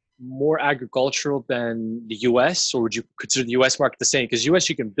more agricultural than the US, or would you consider the US market the same? Because US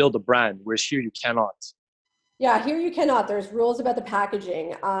you can build a brand, whereas here you cannot. Yeah, here you cannot. There's rules about the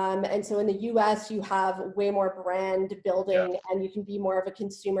packaging. And so in the US, you have way more brand building and you can be more of a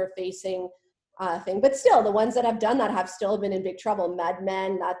consumer facing thing. But still, the ones that have done that have still been in big trouble. Mad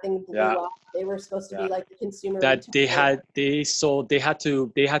Men, that thing blew up. They were supposed to be like the consumer. That they had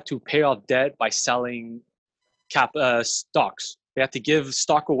to pay off debt by selling stocks. They had to give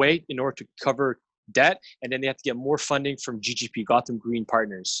stock away in order to cover debt, and then they had to get more funding from GGP, Gotham Green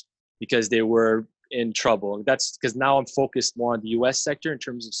Partners, because they were in trouble. That's because now I'm focused more on the U.S. sector in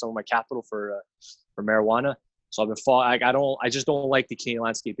terms of some of my capital for marijuana. So I've been I just don't like the Canadian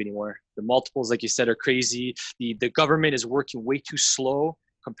landscape anymore. The multiples, like you said, are crazy. The government is working way too slow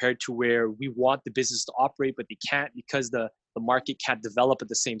compared to where we want the business to operate, but they can't because the market can't develop at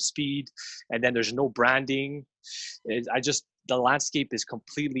the same speed. And then there's no branding. The landscape is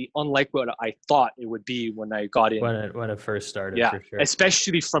completely unlike what I thought it would be when I got in. When it first started, yeah, for sure.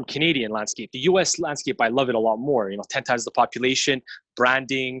 Especially from Canadian landscape. The US landscape, I love it a lot more. 10 times the population,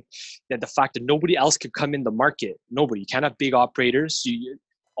 branding, and the fact that nobody else could come in the market. Nobody. You can't have big operators.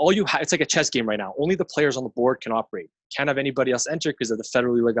 It's like a chess game right now. Only the players on the board can operate. Can't have anybody else enter because of the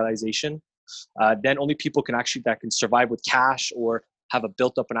federal legalization. Then only people that can survive with cash or have a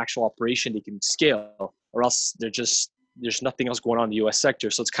built up an actual operation they can scale, or else there's nothing else going on in the U.S.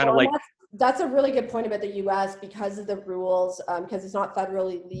 sector. So it's kind of like that's a really good point about the U.S. because of the rules, because it's not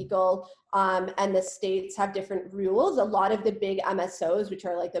federally legal, and the states have different rules. A lot of the big MSOs, which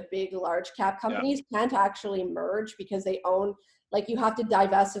are like the big large cap companies, can't actually merge because they own. Like you have to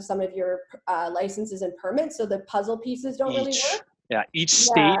divest of some of your licenses and permits, so the puzzle pieces don't really work. Yeah, each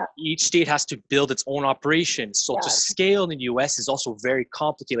state has to build its own operation. So to scale in the U.S. is also very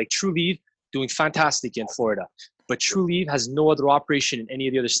complicated. Like Trulieve doing fantastic in Florida, but Trulieve has no other operation in any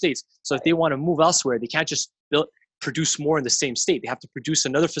of the other states. So if they want to move elsewhere, they can't just produce more in the same state. They have to produce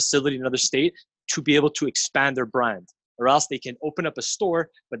another facility in another state to be able to expand their brand, or else they can open up a store,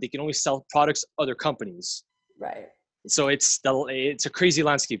 but they can only sell products to other companies. Right. So it's a crazy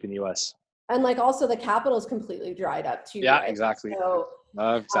landscape in the U.S. And like also the capital is completely dried up too. Yeah, right? exactly. So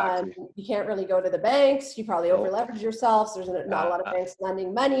exactly. You can't really go to the banks. You probably over leverage yourself. So there's not a lot of banks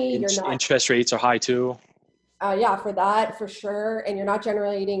lending money. Interest rates are high too. For that, for sure. And you're not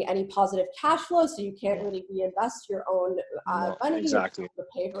generating any positive cash flow. So you can't really reinvest your own money. Exactly. To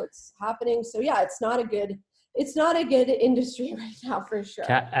pay for what's happening. So yeah, it's not a good industry right now for sure.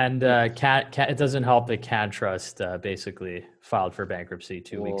 It doesn't help that CanTrust basically filed for bankruptcy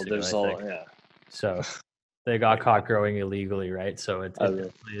 2 weeks ago. So they got caught growing illegally, right? So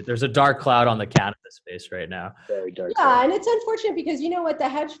there's a dark cloud on the cannabis space right now. Very dark. Yeah, and it's unfortunate because you know what, the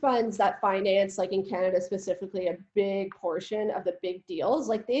hedge funds that finance, like in Canada specifically, a big portion of the big deals,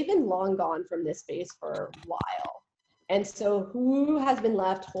 like they've been long gone from this space for a while. And so who has been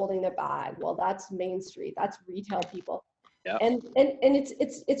left holding the bag? Well, that's Main Street. That's retail people. Yeah. And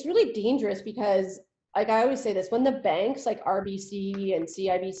it's really dangerous because, like I always say this, when the banks like RBC and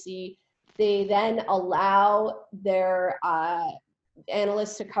CIBC, they then allow their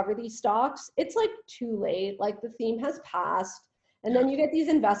analysts to cover these stocks, it's like too late. Like the theme has passed. And then you get these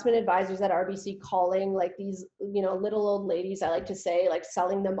investment advisors at RBC calling like these, little old ladies, I like to say, like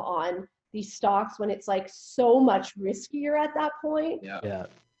selling them on these stocks when it's like so much riskier at that point. Yeah.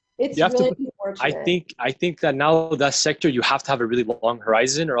 It's really unfortunate. I think that now that sector, you have to have a really long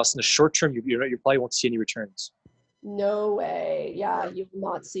horizon, or else in the short term, you probably won't see any returns. No way. Yeah, you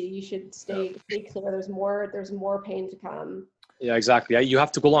will not see. You should stay clear. There's more pain to come. Yeah, exactly. You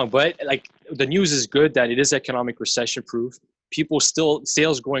have to go long, but like the news is good that it is economic recession proof. People still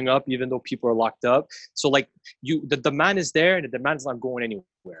sales going up even though people are locked up. So like the demand is there and the demand's not going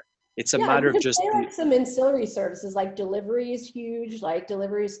anywhere. It's a matter of just like some ancillary services, like delivery is huge. Like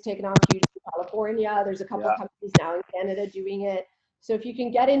delivery is taken off huge in California. There's a couple of companies now in Canada doing it. So if you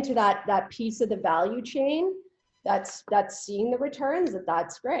can get into that piece of the value chain, that's seeing the returns,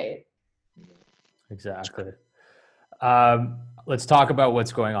 that's great. Exactly. Let's talk about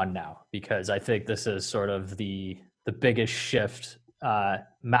what's going on now, because I think this is sort of the biggest shift.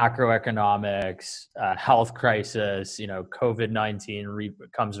 Macroeconomics, health crisis,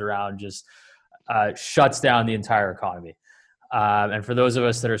 COVID-19 comes around, just shuts down the entire economy. And for those of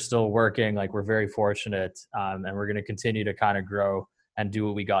us that are still working, like we're very fortunate, and we're going to continue to kind of grow and do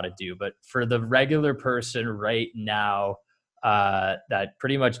what we got to do. But for the regular person right now, that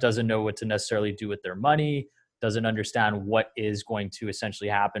pretty much doesn't know what to necessarily do with their money, doesn't understand what is going to essentially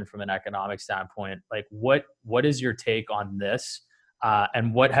happen from an economic standpoint. Like, what is your take on this?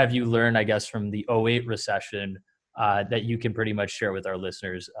 And what have you learned, I guess, from the '08 recession that you can pretty much share with our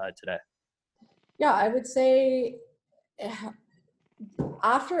listeners today? Yeah, I would say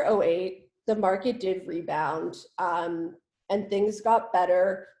after '08, the market did rebound, and things got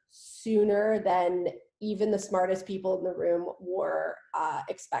better sooner than even the smartest people in the room were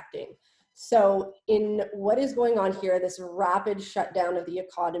expecting. So in what is going on here, this rapid shutdown of the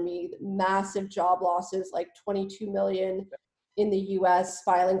economy, massive job losses, like 22 million in the US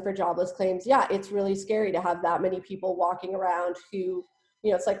filing for jobless claims. Yeah, it's really scary to have that many people walking around who,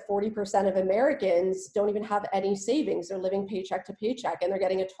 it's like 40% of Americans don't even have any savings. They're living paycheck to paycheck and they're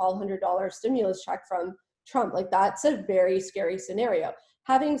getting a $1,200 stimulus check from Trump. Like, that's a very scary scenario.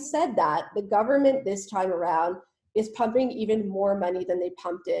 Having said that, the government this time around is pumping even more money than they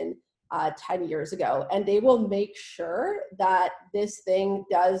pumped in 10 years ago. And they will make sure that this thing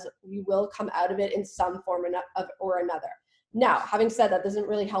we will come out of it in some form or another. Now, having said that, doesn't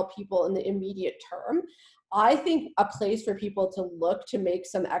really help people in the immediate term. I think a place for people to look to make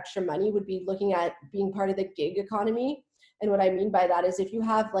some extra money would be looking at being part of the gig economy. And what I mean by that is if you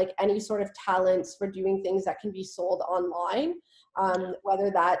have like any sort of talents for doing things that can be sold online, whether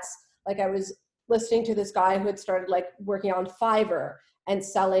that's like, I was listening to this guy who had started like working on Fiverr and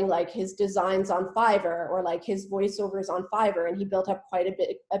selling like his designs on Fiverr or like his voiceovers on Fiverr, and he built up quite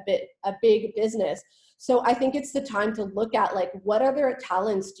a big business. So I think it's the time to look at like, what other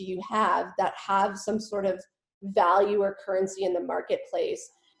talents do you have that have some sort of value or currency in the marketplace,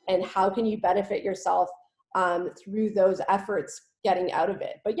 and how can you benefit yourself through those efforts getting out of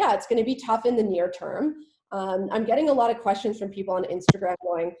it? But yeah, it's going to be tough in the near term. I'm getting a lot of questions from people on Instagram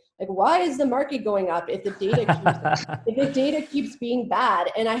going like, why is the market going up if the data keeps being bad?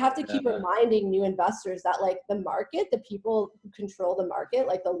 And I have to keep reminding new investors that like the market, the people who control the market,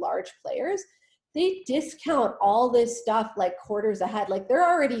 like the large players, they discount all this stuff like quarters ahead. Like, they're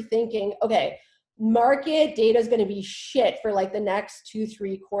already thinking, okay, market data is going to be shit for like the next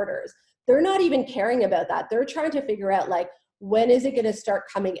 2-3 quarters. They're not even caring about that. They're trying to figure out like, when is it going to start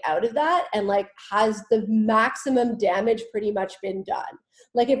coming out of that? And like, has the maximum damage pretty much been done?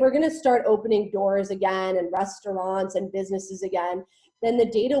 Like, if we're going to start opening doors again and restaurants and businesses again, then the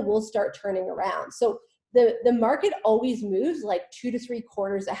data will start turning around. So the market always moves like 2 to 3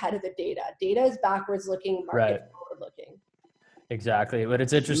 quarters ahead of the data. Data is backwards looking, market forward looking. Exactly. But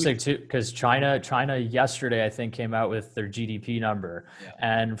it's interesting too, because China yesterday, I think, came out with their GDP number. Yeah.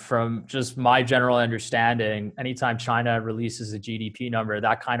 And from just my general understanding, anytime China releases a GDP number,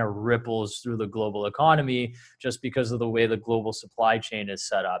 that kind of ripples through the global economy just because of the way the global supply chain is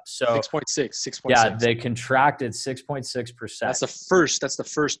set up. So 6.6. Yeah, they contracted 6.6%. That's the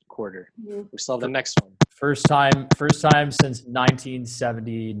first quarter. Mm-hmm. We still have the next one. First time since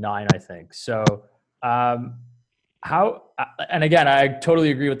 1979, I think. So, and again, I totally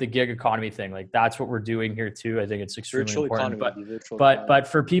agree with the gig economy thing. Like, that's what we're doing here too. I think it's extremely important. But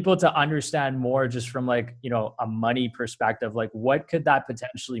for people to understand more just from like, a money perspective, like what could that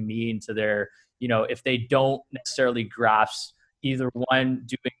potentially mean to their, if they don't necessarily grasp either one,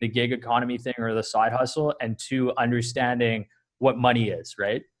 doing the gig economy thing or the side hustle, and two, understanding what money is,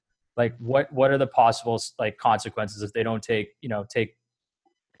 right? Like what are the possible like consequences if they don't take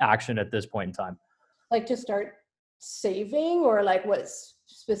action at this point in time? Like, to start saving, or like what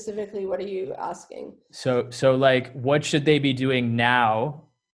are you asking? So like, what should they be doing now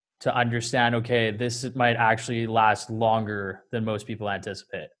to understand, okay, this might actually last longer than most people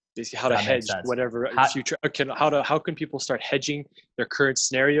anticipate? Basically, how to hedge whatever future. How can people start hedging their current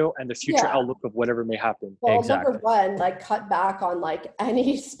scenario and the future outlook of whatever may happen? Well, exactly. Number one, like, cut back on like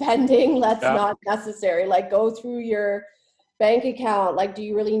any spending that's not necessary. Like, go through your bank account. Like, do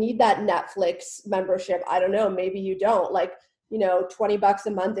you really need that Netflix membership? I don't know. Maybe you don't. Like, $20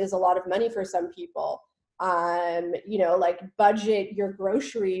 a month is a lot of money for some people. Like, budget your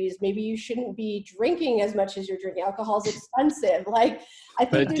groceries. Maybe you shouldn't be drinking as much as you're drinking. Alcohol is expensive. Like, I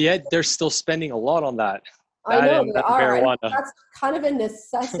think. But yet they're still spending a lot on that. I know they are. That's kind of a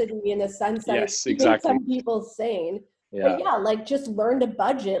necessity in the sense that it's keeping some people sane. Yeah. But yeah, like, just learn to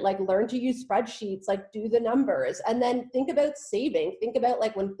budget, like learn to use spreadsheets, like do the numbers, and then think about saving. Think about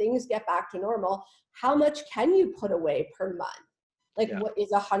like, when things get back to normal, how much can you put away per month? Like, what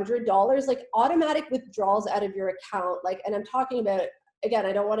is $100? Like, automatic withdrawals out of your account. Like, and I'm talking about, again,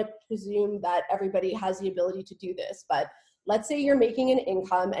 I don't want to presume that everybody has the ability to do this, but let's say you're making an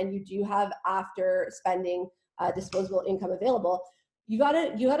income and you do have after spending disposable income available. you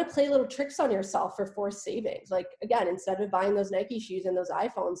gotta play little tricks on yourself for forced savings. Like, again, instead of buying those Nike shoes and those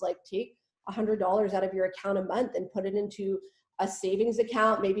iPhones, like take $100 out of your account a month and put it into a savings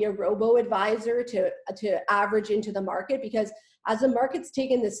account, maybe a robo advisor to average into the market, because as the market's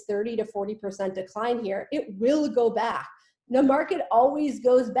taken this 30 to 40% decline here, it will go back. The market always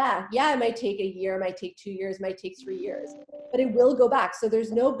goes back. Yeah, it might take a year, it might take 2 years, it might take 3 years, but it will go back. So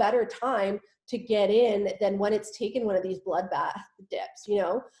there's no better time to get in than when it's taken one of these bloodbath dips, you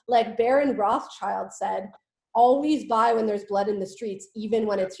know? Like Baron Rothschild said, always buy when there's blood in the streets, even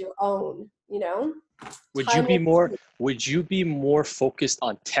when it's your own, you know? Would you be more focused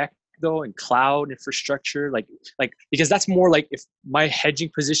on tech though, and cloud infrastructure? Like because that's more like, if my hedging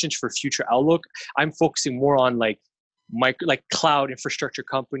positions for future outlook, I'm focusing more on like cloud infrastructure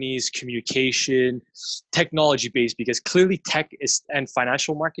companies, communication, technology based, because clearly tech and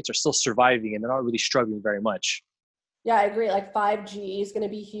financial markets are still surviving and they're not really struggling very much. Yeah, I agree. Like 5G is going to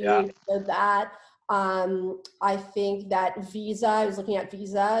be huge. Yeah. So that, I think that Visa, I was looking at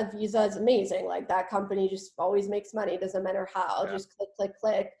Visa. Visa is amazing. Like that company just always makes money. Doesn't matter how, just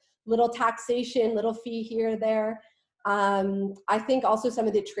click, little taxation, little fee here, there. I think also some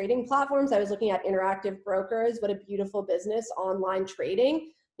of the trading platforms, I was looking at Interactive Brokers. What a beautiful business, online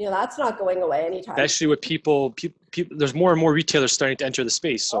trading. You know, that's not going away anytime. Especially with people, there's more and more retailers starting to enter the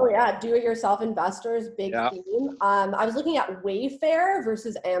space. So. Oh yeah, do-it-yourself investors, big theme. I was looking at Wayfair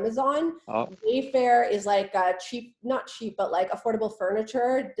versus Amazon. Oh. Wayfair is like not cheap, but like affordable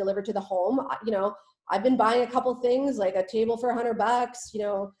furniture delivered to the home. You know, I've been buying a couple things, like a table for $100, you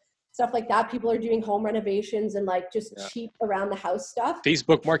know, stuff like that. People are doing home renovations and like just cheap around the house stuff.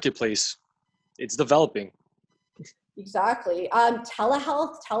 Facebook Marketplace, it's developing. Exactly.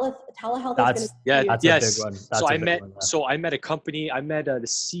 Telehealth. That's is that's a big one. So I met a company. I met the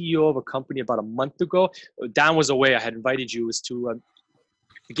CEO of a company about a month ago. Dan was away. I had invited you. It was to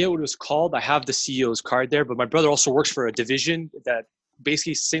forget what it was called. I have the CEO's card there, but my brother also works for a division that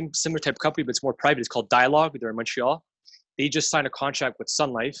basically similar type of company, but it's more private. It's called Dialogue. They're in Montreal. They just signed a contract with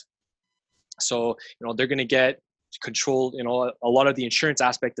Sun Life. So, you know, they're going to get control, you know, a lot of the insurance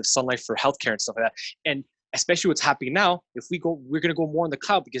aspect of Sun Life for healthcare and stuff like that. And especially what's happening now, we're going to go more in the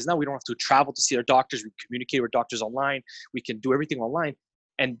cloud, because now we don't have to travel to see our doctors. We communicate with doctors online. We can do everything online.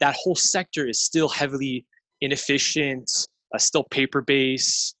 And that whole sector is still heavily inefficient, still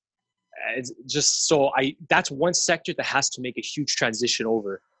paper-based. It's just that's one sector that has to make a huge transition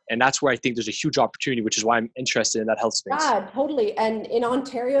over. And that's where I think there's a huge opportunity, which is why I'm interested in that health space. Yeah, totally. And in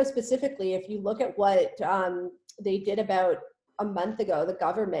Ontario specifically, if you look at what they did about a month ago, the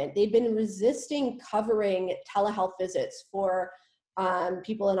government, they've been resisting covering telehealth visits for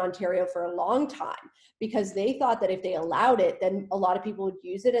people in Ontario for a long time, because they thought that if they allowed it, then a lot of people would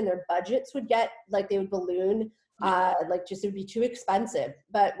use it and their budgets would get, like, they would balloon, like just it would be too expensive.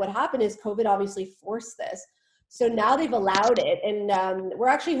 But what happened is COVID obviously forced this. So now they've allowed it. And we're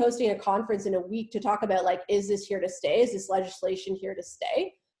actually hosting a conference in a week to talk about, like, is this here to stay? Is this legislation here to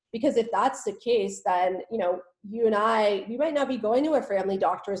stay? Because if that's the case, then, you know, you and I, we might not be going to our family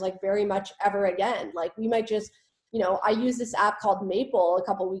doctors like very much ever again. Like we might just, you know, I used this app called Maple a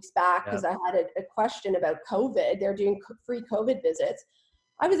couple of weeks back because I had a question about COVID. They're doing free COVID visits.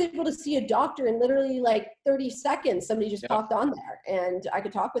 I was able to see a doctor in literally like 30 seconds. Somebody just popped on there and I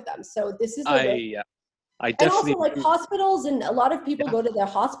could talk with them. So this is I definitely, and also like hospitals, and a lot of people go to the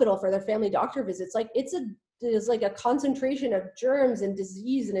hospital for their family doctor visits. Like there's like a concentration of germs and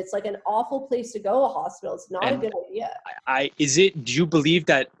disease, and it's like an awful place to go, a hospital. It's not a good idea. Do you believe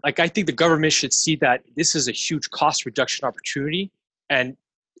that, like, I think the government should see that this is a huge cost reduction opportunity, and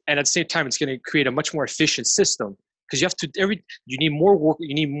at the same time, it's going to create a much more efficient system, because you need more work,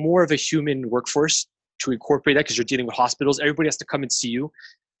 you need more of a human workforce to incorporate that, because you're dealing with hospitals. Everybody has to come and see you.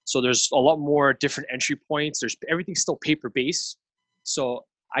 So there's a lot more different entry points. Everything's still paper-based. So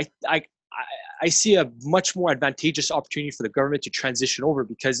I see a much more advantageous opportunity for the government to transition over,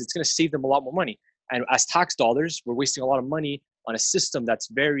 because it's going to save them a lot more money. And as tax dollars, we're wasting a lot of money on a system that's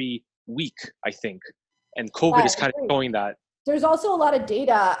very weak, I think. And COVID is kind of showing that. There's also a lot of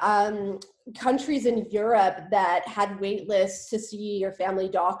data. Countries in Europe that had wait lists to see your family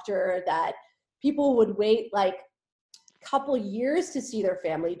doctor, that people would wait like couple years to see their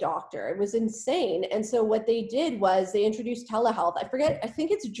family doctor. It was insane. And so what they did was they introduced telehealth. I think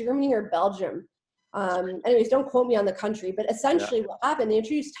it's Germany or Belgium. Anyways, don't quote me on the country, but essentially what happened, they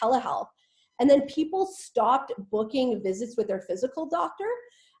introduced telehealth. And then people stopped booking visits with their physical doctor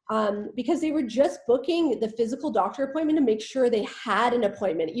because they were just booking the physical doctor appointment to make sure they had an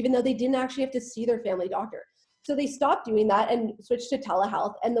appointment, even though they didn't actually have to see their family doctor. So they stopped doing that and switched to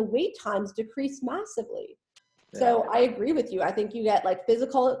telehealth, and the wait times decreased massively. So I agree with you. I think you get like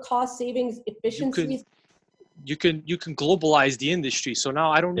physical cost savings, efficiencies. You can globalize the industry. So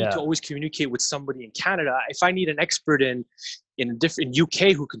now I don't need to Yeah. always communicate with somebody in Canada. If I need an expert in a different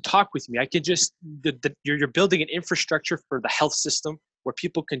UK who can talk with me, I can just you're building an infrastructure for the health system where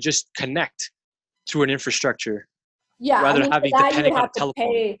people can just connect through an infrastructure. Yeah, Rather I than mean, for having that depending on a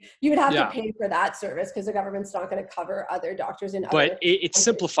telephone. You would have Yeah. to pay for that service because the government's not going to cover other doctors in But other it countries.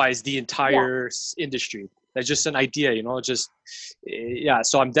 simplifies the entire industry. That's just an idea, you know,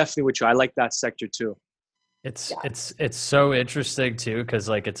 so I'm definitely with you. I like that sector too. It's so interesting too, because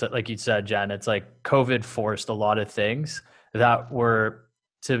like it's like you said, Jen, it's like COVID forced a lot of things that were,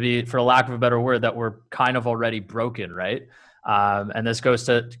 to be, for lack of a better word, that were kind of already broken, right? And this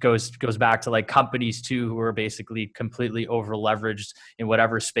goes back to like companies too, who were basically completely over leveraged in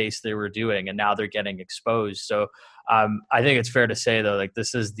whatever space they were doing, and now they're getting exposed. So I think it's fair to say though, like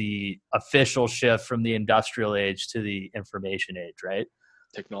this is the official shift from the industrial age to the information age, right?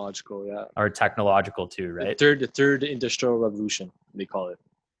 Technological, yeah. Or technological too, right? The third industrial revolution, they call it.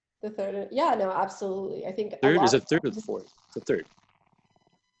 The third, yeah, no, absolutely. I think third is a third or the fourth. The third.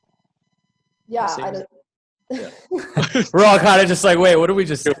 Yeah, I don't. Yeah. We're all kind of just like, wait, what do we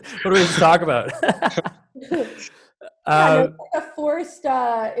just talk about? No,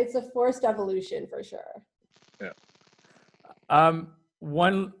 it's a forced evolution for sure. Yeah.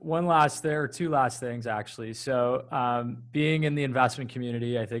 One last thing, or two last things actually. So being in the investment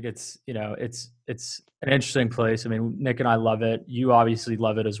community, I think it's an interesting place. I mean, Nick and I love it. You obviously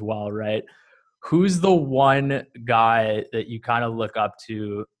love it as well, right? Who's the one guy that you kind of look up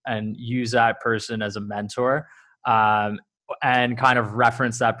to and use that person as a mentor, and kind of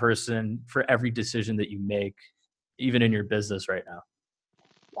reference that person for every decision that you make, even in your business right now?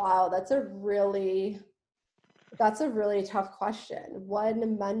 Wow, that's a really tough question.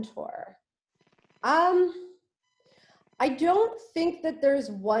 One mentor. I don't think that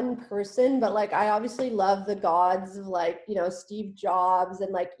there's one person, but like I obviously love the gods of like, you know, Steve Jobs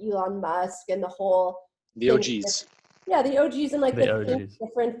and like Elon Musk and the whole OGs. Yeah, the OGs and like the think OGs.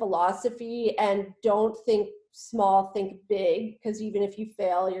 different philosophy, and don't think small, think big, because even if you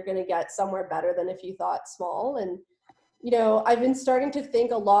fail, you're going to get somewhere better than if you thought small. And you know, I've been starting to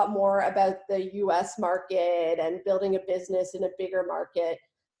think a lot more about the US market and building a business in a bigger market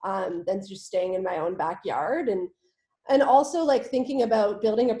than just staying in my own backyard. And also like thinking about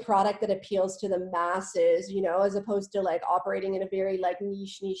building a product that appeals to the masses, you know, as opposed to like operating in a very like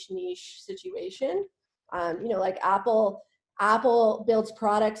niche situation. You know, like Apple builds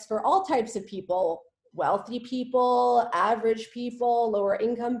products for all types of people, wealthy people, average people, lower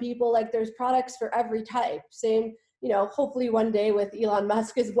income people. Like there's products for every type. Same, you know, hopefully one day with Elon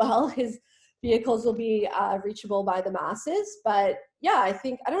Musk as well, his vehicles will be reachable by the masses. But yeah, I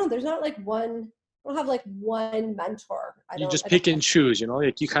think, I don't know, there's not like one, I don't have like one mentor. You just pick and choose, you know,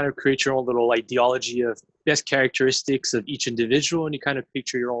 like you kind of create your own little ideology of best characteristics of each individual, and you kind of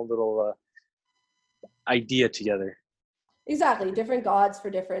picture your own little idea together. Exactly. Different gods for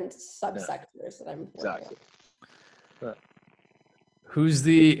different subsectors that I'm exactly. Yeah. Who's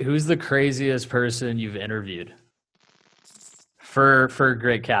the craziest person you've interviewed for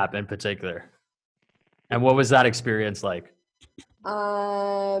Great Cap in particular? And what was that experience like?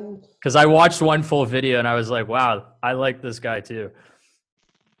 Because I watched one full video and I was like, wow, I like this guy too.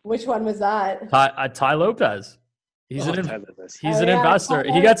 Which one was that? Tai Lopez. He's an investor.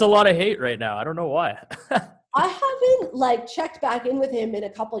 Yeah. He gets a lot of hate right now. I don't know why. I haven't like checked back in with him in a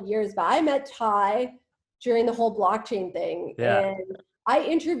couple of years, but I met Tai during the whole blockchain thing. Yeah. And I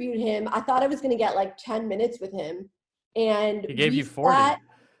interviewed him. I thought I was going to get like 10 minutes with him. And he gave you 40.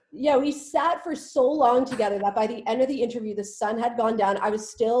 We sat for so long together that by the end of the interview, the sun had gone down. I was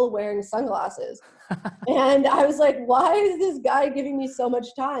still wearing sunglasses. And I was like, why is this guy giving me so much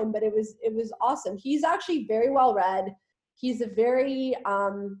time? But it was awesome. He's actually very well read. He's a very,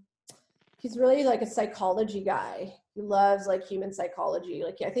 he's really like a psychology guy. He loves like human psychology.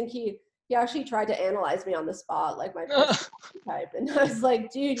 Like, I think he actually tried to analyze me on the spot, like my personality type. And I was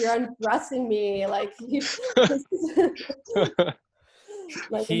like, dude, you're undressing me. Like,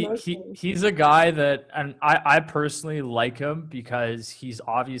 like he's a guy that, and I personally like him because he's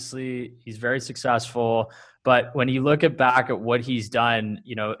very successful, but when you look back at what he's done,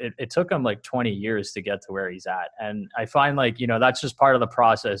 you know, it took him like 20 years to get to where he's at. And I find like, you know, that's just part of the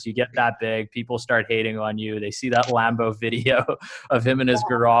process. You get that big, people start hating on you. They see that Lambo video of him in his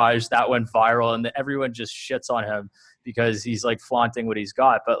garage that went viral, and everyone just shits on him because he's like flaunting what he's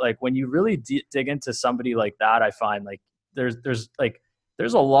got. But like when you really dig into somebody like that, I find like there's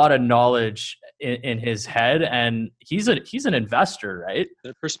a lot of knowledge in his head, and he's an investor, right?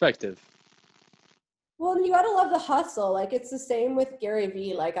 Their perspective. Well, and you gotta love the hustle. Like it's the same with Gary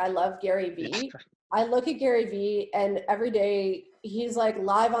Vee. Like I love Gary Vee. I look at Gary Vee and every day he's like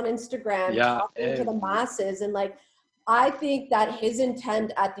live on Instagram talking to the masses. And like, I think that his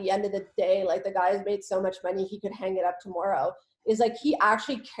intent at the end of the day, like the guy's made so much money, he could hang it up tomorrow, is like he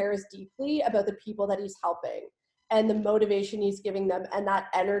actually cares deeply about the people that he's helping and the motivation he's giving them and that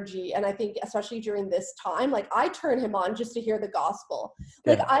energy. And I think especially during this time, like I turn him on just to hear the gospel.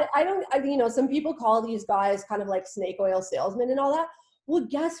 Like you know, some people call these guys kind of like snake oil salesmen and all that. Well,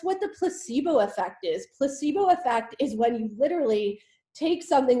 guess what the placebo effect is? Placebo effect is when you literally take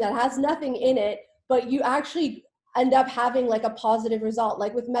something that has nothing in it, but you actually end up having like a positive result.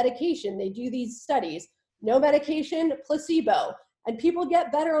 Like with medication, they do these studies, no medication, placebo. And people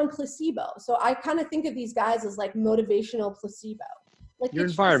get better on placebo. So I kind of think of these guys as like motivational placebo. Like your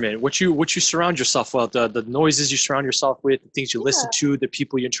environment, what you surround yourself with, the noises you surround yourself with, the things you listen to, the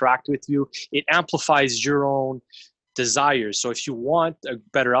people you interact with it amplifies your own desires. So if you want a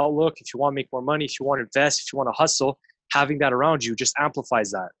better outlook, if you want to make more money, if you want to invest, if you want to hustle, having that around you just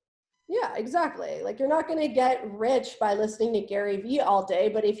amplifies that. Yeah, exactly. Like you're not going to get rich by listening to Gary Vee all day,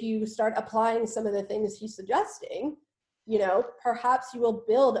 but if you start applying some of the things he's suggesting, you know, perhaps you will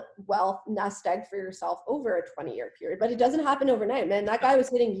build wealth nest egg for yourself over a 20-year period, but it doesn't happen overnight, man. That guy was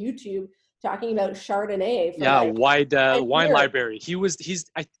hitting YouTube talking about Chardonnay. Wine library.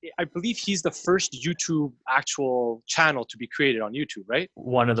 I believe he's the first YouTube actual channel to be created on YouTube, right?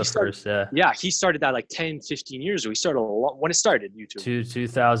 One of the first, yeah. Yeah, he started that like 10, 15 years ago. He started when it started, YouTube.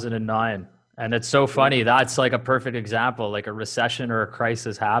 2009. And it's so funny. That's like a perfect example. Like a recession or a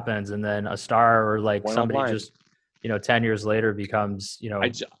crisis happens, and then a star or like somebody just, you know, 10 years later becomes, you know.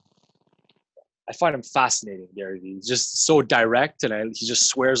 I find him fascinating, Gary Vee. He's just so direct, and he just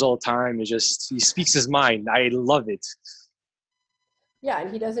swears all the time. He speaks his mind. I love it. Yeah,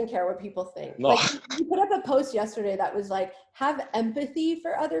 and he doesn't care what people think. No. Like, he put up a post yesterday that was like, have empathy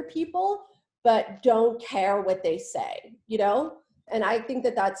for other people, but don't care what they say, you know? And I think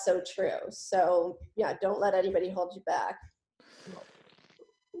that that's so true. So yeah, don't let anybody hold you back.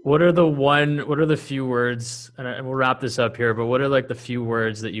 What are the few words, and we'll wrap this up here, but what are like the few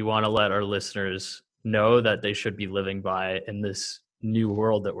words that you want to let our listeners know that they should be living by in this new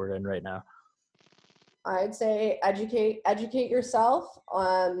world that we're in right now? I'd say educate yourself.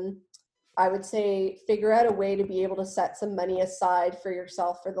 I would say figure out a way to be able to set some money aside for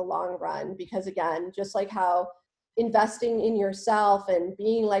yourself for the long run, because again, just like how investing in yourself and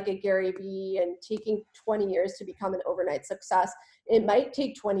being like a Gary Vee and taking 20 years to become an overnight success, it might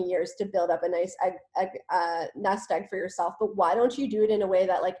take 20 years to build up a nice nest egg for yourself, but why don't you do it in a way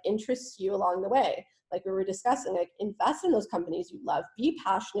that like interests you along the way? Like we were discussing, like invest in those companies you love, be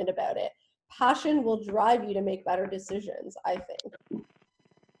passionate about it. Passion will drive you to make better decisions, I think.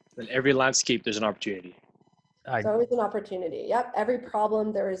 In every landscape, there's an opportunity. There's always an opportunity. Yep. Every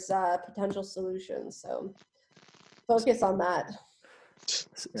problem, there's potential solutions. So focus on that.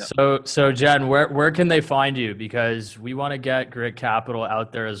 So Jen, where can they find you? Because we want to get Grit Capital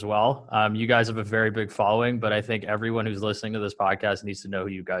out there as well. You guys have a very big following, but I think everyone who's listening to this podcast needs to know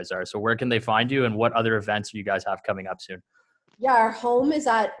who you guys are. So where can they find you, and what other events do you guys have coming up soon? Yeah, our home is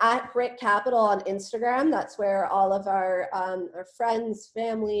at Grit Capital on Instagram. That's where all of our friends,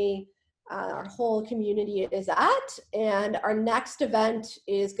 family, our whole community is at. And our next event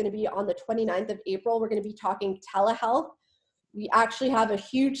is going to be on the 29th of April. We're going to be talking telehealth. We actually have a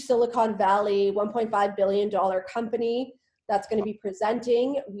huge Silicon Valley $1.5 billion company that's going to be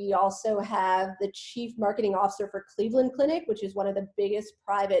presenting. We also have the chief marketing officer for Cleveland Clinic, which is one of the biggest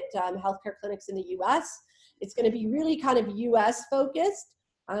private healthcare clinics in the US. It's going to be really kind of US focused.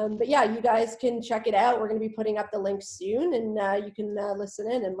 But yeah, you guys can check it out. We're going to be putting up the link soon, and you can listen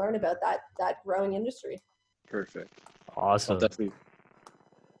in and learn about that growing industry. Perfect. Awesome. Definitely.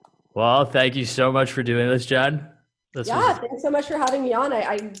 Well, thank you so much for doing this, Jen. Thanks so much for having me on.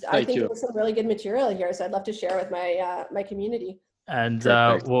 I think it was some really good material here, so I'd love to share with my community. And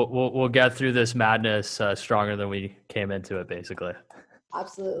we'll get through this madness stronger than we came into it, basically.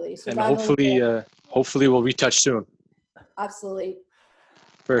 Absolutely. And hopefully we'll retouch soon. Absolutely.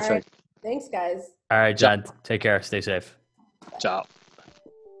 Perfect. All right. Thanks, guys. All right, Jen. Take care. Stay safe. Ciao.